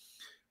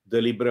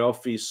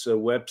LibreOffice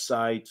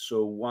website.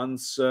 So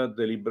once the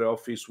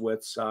LibreOffice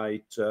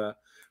website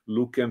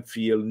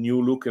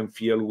new look and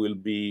feel will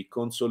be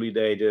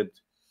consolidated,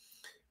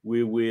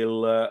 we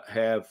will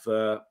have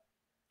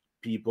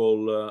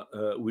people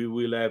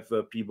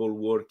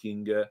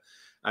working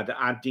at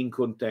adding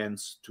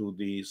contents to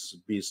these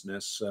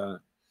business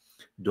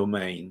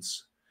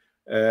domains.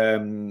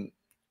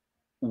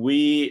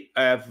 We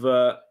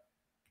have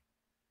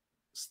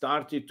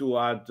started to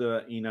add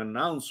in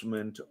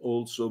announcement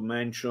also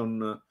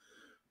mention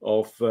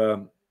of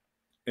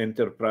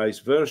enterprise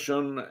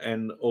version,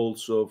 and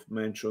also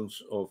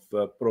mentions of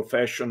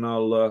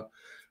professional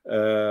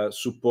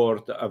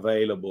support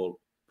available.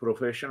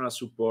 Professional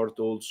support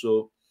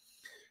also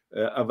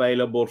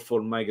available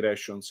for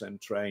migrations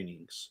and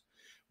trainings.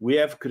 We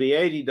have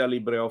created a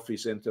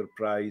LibreOffice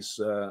Enterprise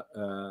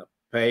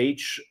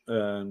page.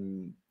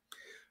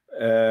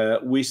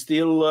 We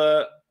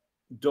still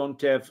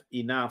don't have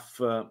enough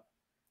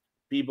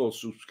people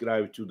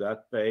subscribed to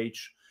that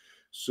page.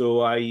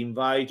 So I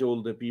invite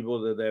all the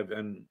people that have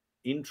an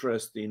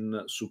interest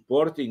in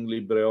supporting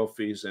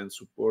LibreOffice and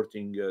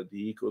supporting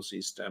the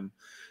ecosystem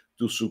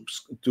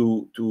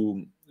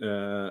to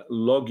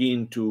log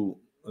into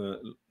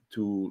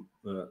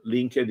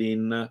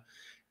LinkedIn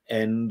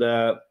and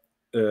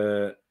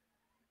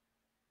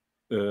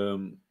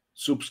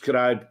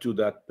subscribe to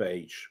that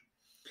page.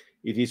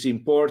 It is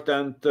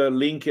important.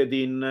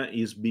 LinkedIn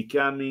is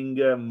becoming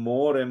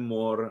more and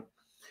more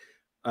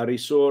a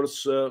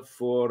resource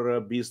for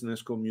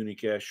business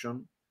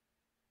communication.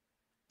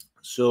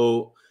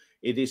 So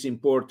it is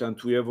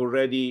important. We have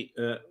already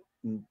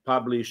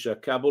published a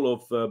couple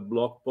of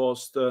blog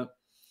posts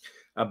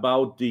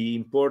about the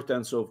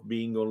importance of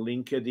being on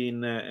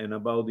LinkedIn and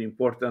about the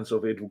importance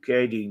of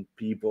educating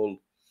people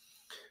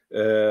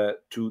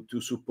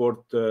to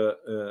support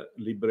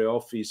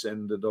LibreOffice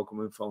and the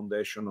Document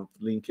Foundation of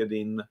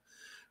LinkedIn,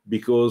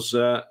 because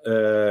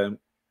the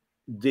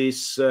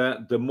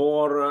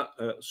more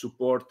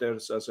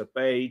supporters as a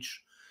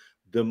page,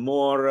 the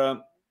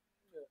more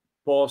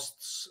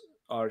posts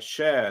are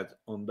shared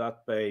on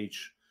that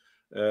page,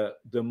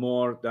 the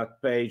more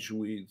that page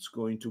is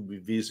going to be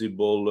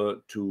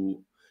visible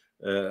to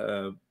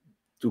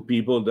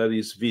people that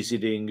is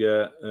visiting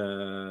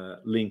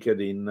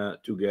LinkedIn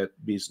to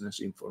get business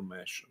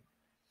information.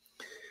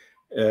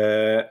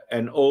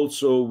 And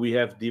also we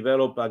have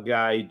developed a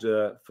guide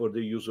for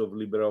the use of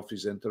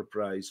LibreOffice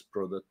Enterprise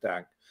Product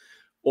Tag.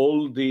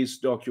 All these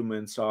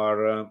documents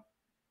are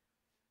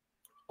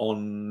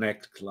on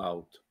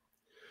Nextcloud.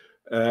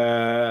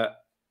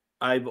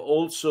 I've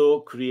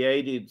also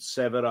created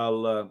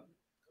several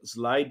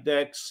slide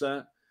decks.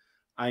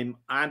 I'm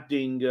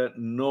adding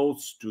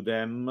notes to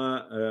them.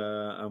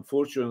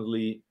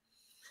 Unfortunately,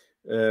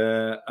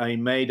 I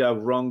made a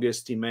wrong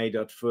estimate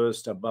at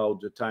first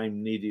about the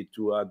time needed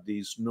to add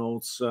these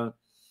notes.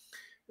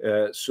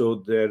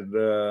 So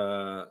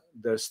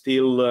there's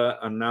still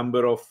a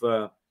number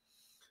of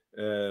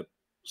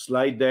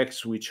slide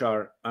decks which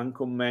are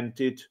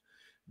uncommented,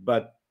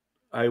 but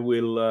I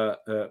will.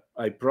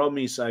 I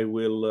promise I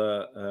will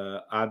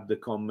add the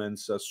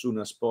comments as soon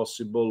as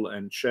possible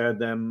and share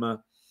them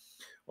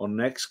on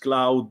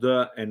Nextcloud,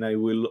 and I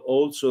will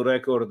also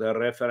record a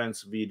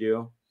reference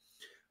video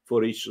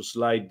for each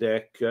slide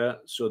deck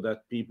so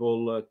that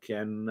people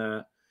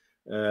can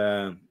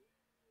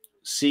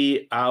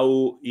see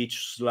how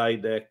each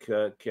slide deck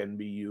can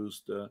be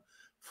used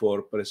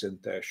for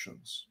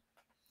presentations.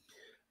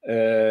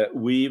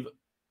 We've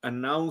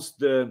announced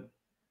the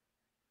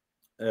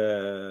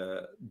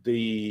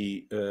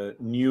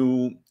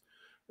new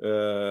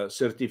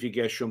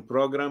certification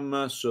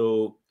program.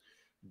 So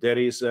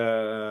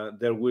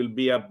there will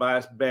be a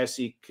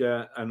basic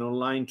an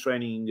online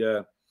training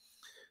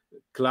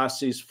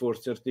classes for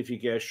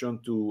certification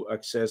to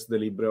access the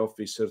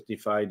LibreOffice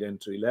certified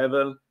entry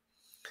level.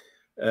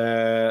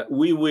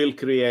 We will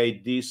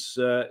create this.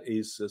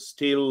 Is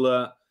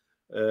still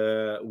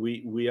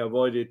we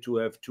avoided to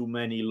have too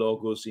many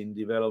logos in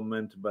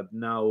development, but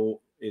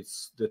now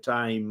it's the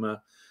time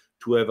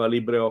to have a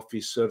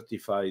LibreOffice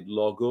certified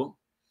logo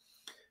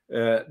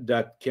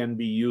that can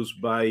be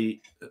used by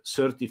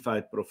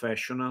certified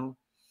professional.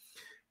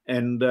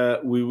 And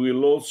we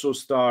will also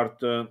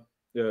start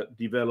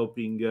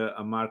developing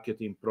a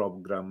marketing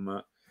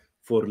program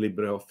for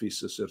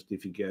LibreOffice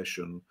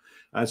certification.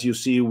 As you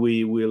see,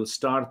 we will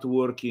start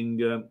working,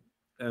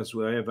 as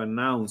we have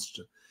announced,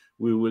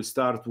 we will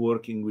start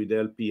working with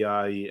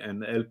LPI,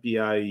 and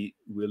LPI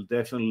will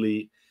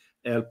definitely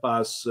help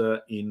us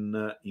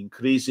in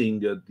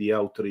increasing the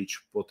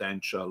outreach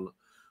potential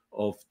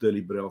of the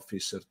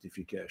LibreOffice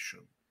certification.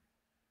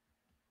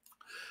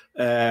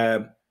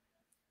 And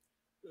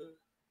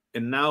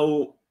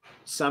now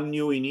some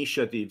new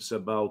initiatives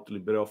about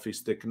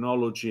LibreOffice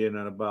technology and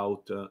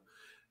about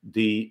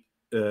the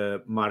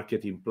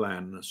marketing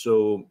plan.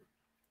 So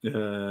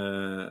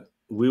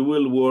we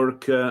will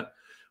work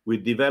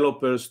with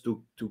developers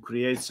to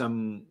create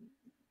some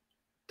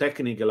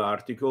technical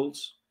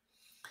articles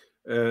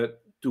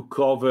to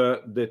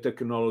cover the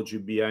technology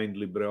behind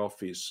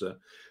LibreOffice.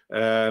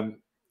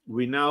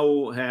 We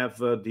now have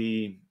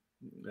the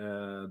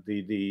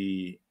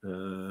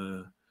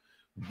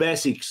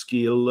basic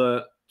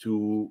skill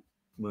to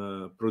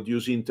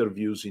produce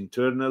interviews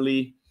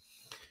internally.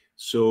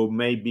 So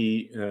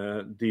maybe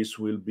this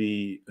will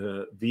be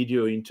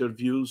video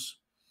interviews.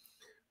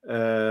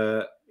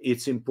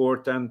 It's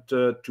important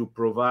to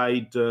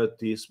provide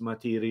this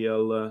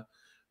material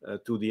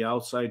to the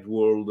outside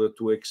world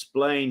to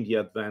explain the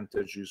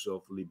advantages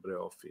of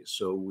LibreOffice.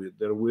 So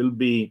there will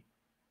be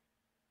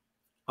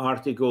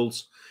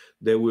articles,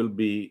 there will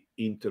be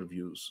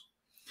interviews.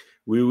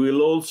 We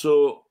will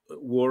also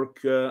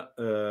work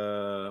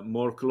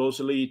more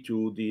closely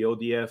to the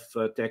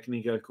ODF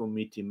technical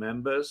committee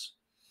members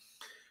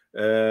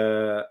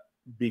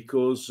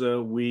because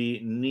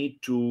we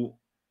need to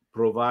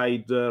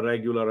provide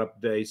regular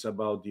updates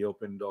about the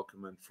open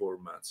document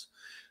formats.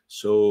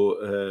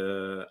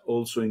 So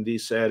also in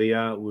this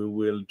area, we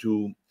will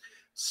do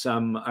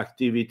some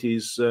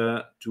activities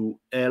to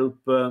help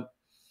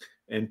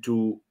and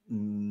to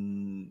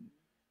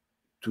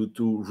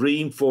to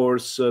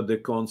reinforce the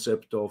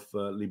concept of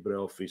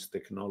LibreOffice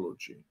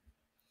technology.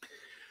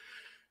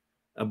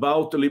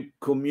 About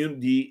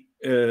community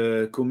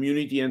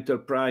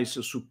enterprise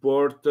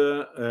support,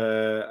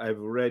 I've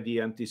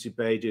already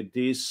anticipated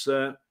this.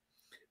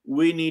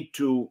 We need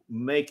to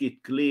make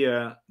it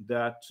clear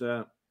that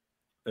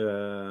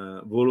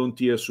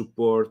volunteer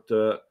support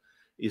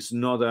is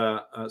not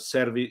a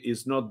service,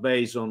 is not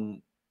based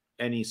on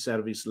any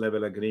service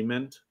level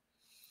agreement,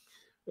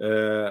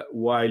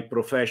 while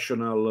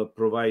professional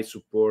provide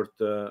support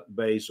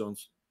based on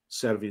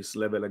service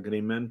level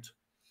agreement.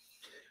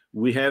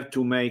 We have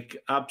to make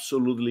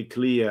absolutely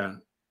clear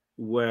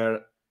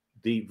where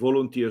the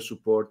volunteer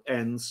support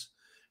ends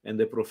and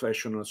the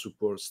professional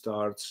support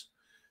starts,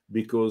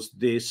 because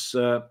this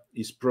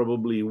is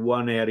probably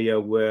one area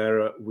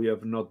where we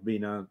have not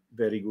been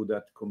very good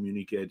at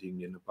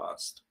communicating in the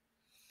past.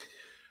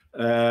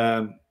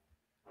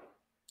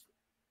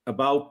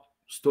 About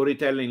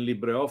storytelling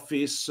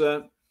LibreOffice,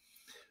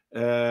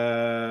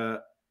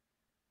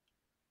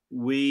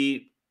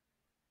 we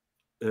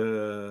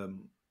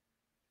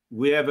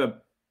have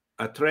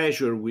a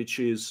treasure, which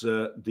is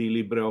the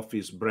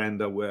LibreOffice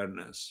brand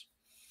awareness,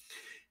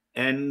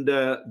 and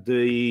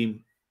the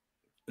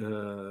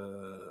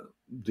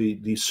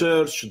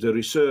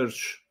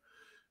research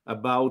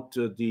about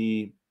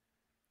the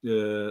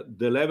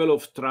level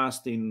of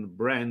trust in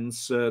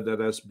brands that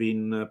has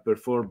been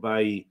performed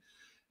by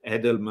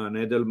Edelman.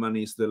 Edelman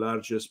is the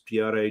largest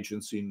PR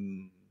agency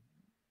in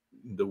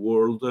the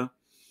world.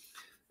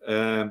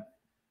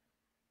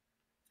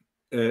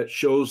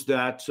 Shows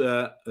that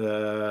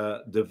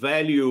the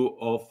value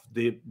of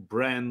the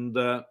brand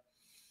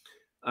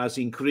has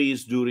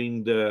increased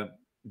during the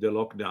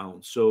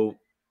lockdown. So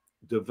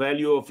the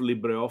value of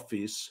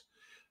LibreOffice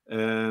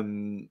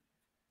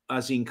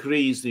has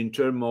increased in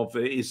terms of,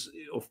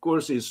 of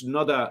course, is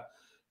not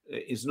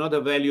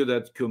a value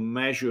that can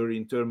measure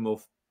in terms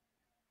of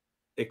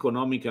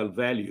economical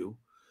value.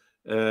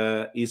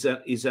 Is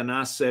an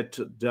asset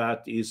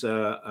that is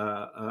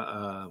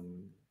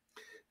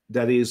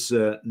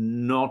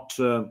not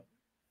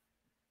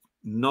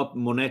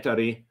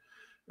monetary,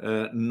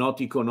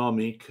 not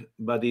economic,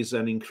 but is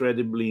an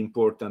incredibly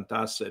important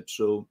asset.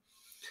 So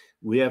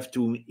we have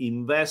to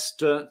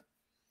invest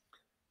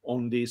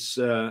on this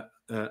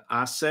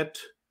asset,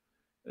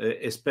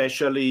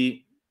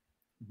 especially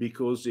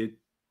because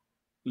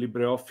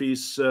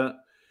LibreOffice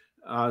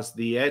has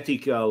the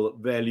ethical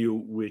value,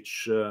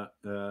 which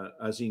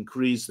has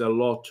increased a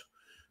lot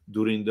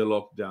during the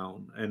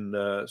lockdown. And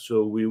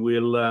so we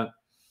will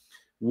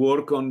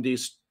work on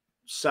this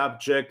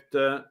subject,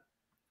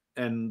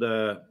 and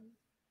we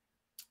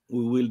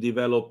will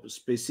develop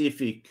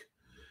specific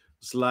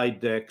slide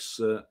decks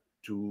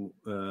to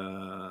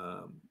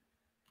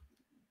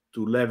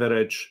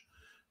leverage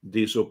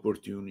this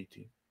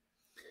opportunity.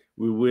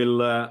 We will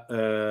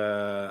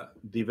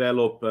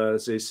develop,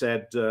 as I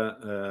said,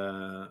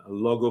 a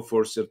logo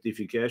for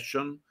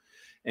certification,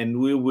 and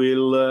we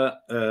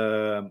will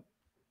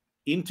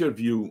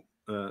interview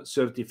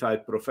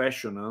certified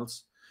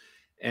professionals,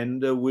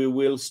 and we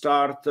will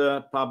start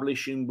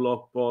publishing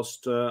blog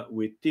posts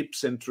with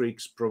tips and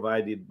tricks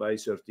provided by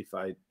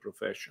certified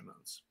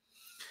professionals.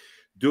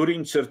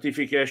 During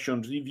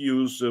certification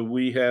reviews,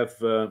 we have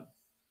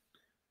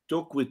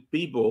talked with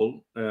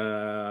people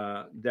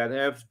that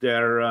have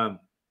their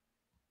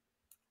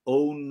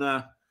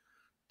own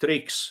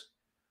tricks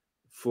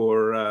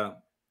for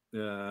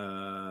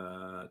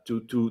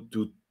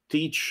to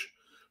teach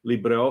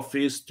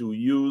LibreOffice to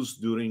use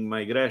during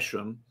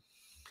migration,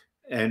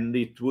 and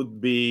it would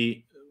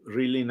be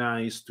really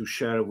nice to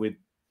share with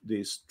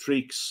these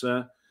tricks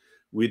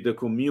with the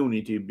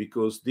community,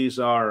 because these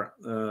are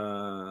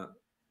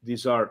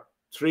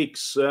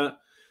tricks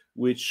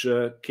which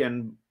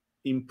can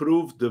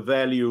improve the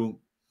value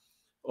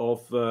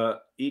of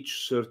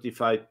each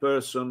certified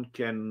person,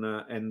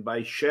 and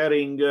by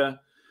sharing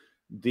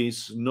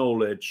this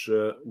knowledge,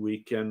 we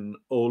can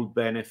all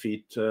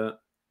benefit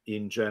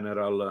in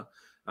general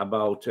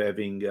about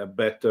having a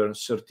better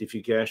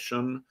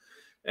certification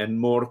and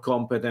more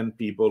competent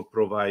people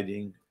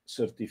providing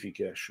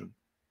certification.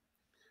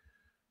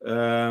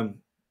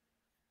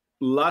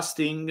 Last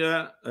thing,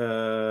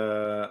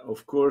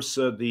 of course,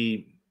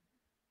 the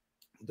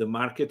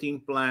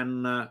marketing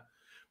plan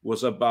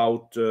was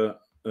about the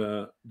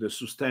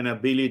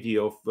sustainability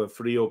of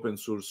free open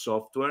source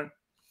software.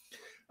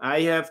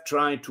 I have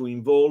tried to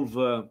involve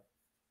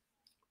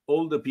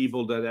all the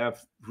people that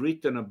have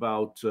written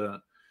about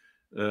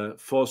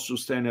for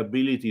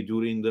sustainability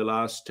during the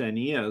last 10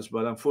 years,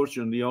 but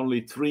unfortunately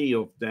only 3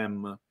 of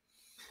them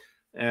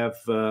have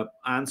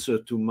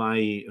answered to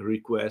my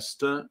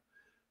request.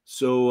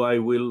 So I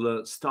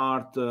will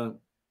start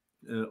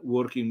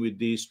working with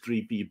these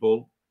 3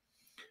 people,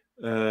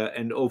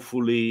 and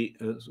hopefully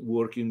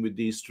working with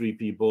these 3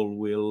 people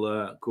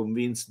will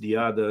convince the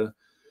other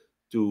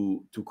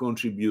to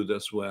contribute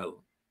as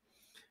well.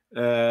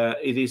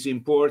 It is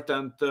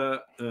important.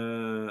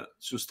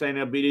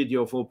 Sustainability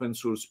of open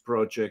source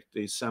project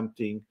is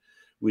something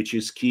which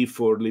is key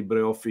for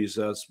LibreOffice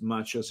as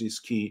much as is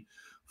key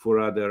for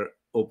other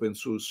open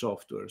source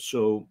software.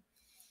 So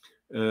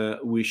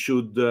we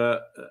should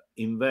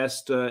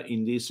invest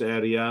in this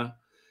area,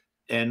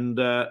 and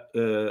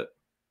I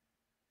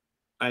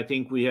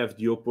think we have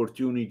the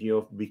opportunity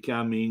of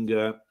becoming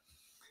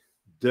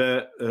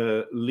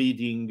the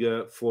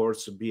leading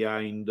force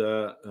behind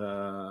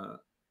the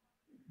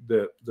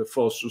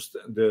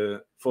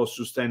for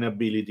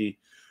sustainability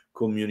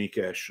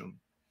communication.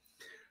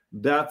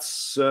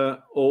 That's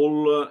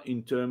all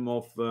in terms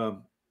of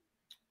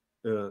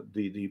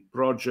the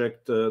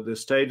project, the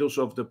status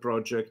of the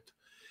project,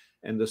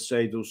 and the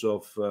status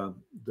of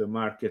the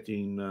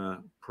marketing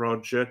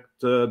project,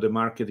 the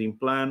marketing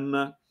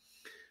plan.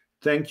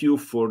 Thank you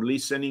for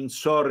listening.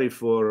 Sorry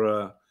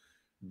for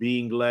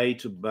being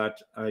late,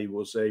 but I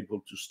was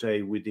able to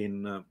stay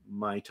within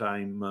my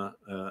time,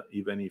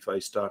 even if I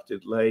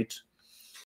started late.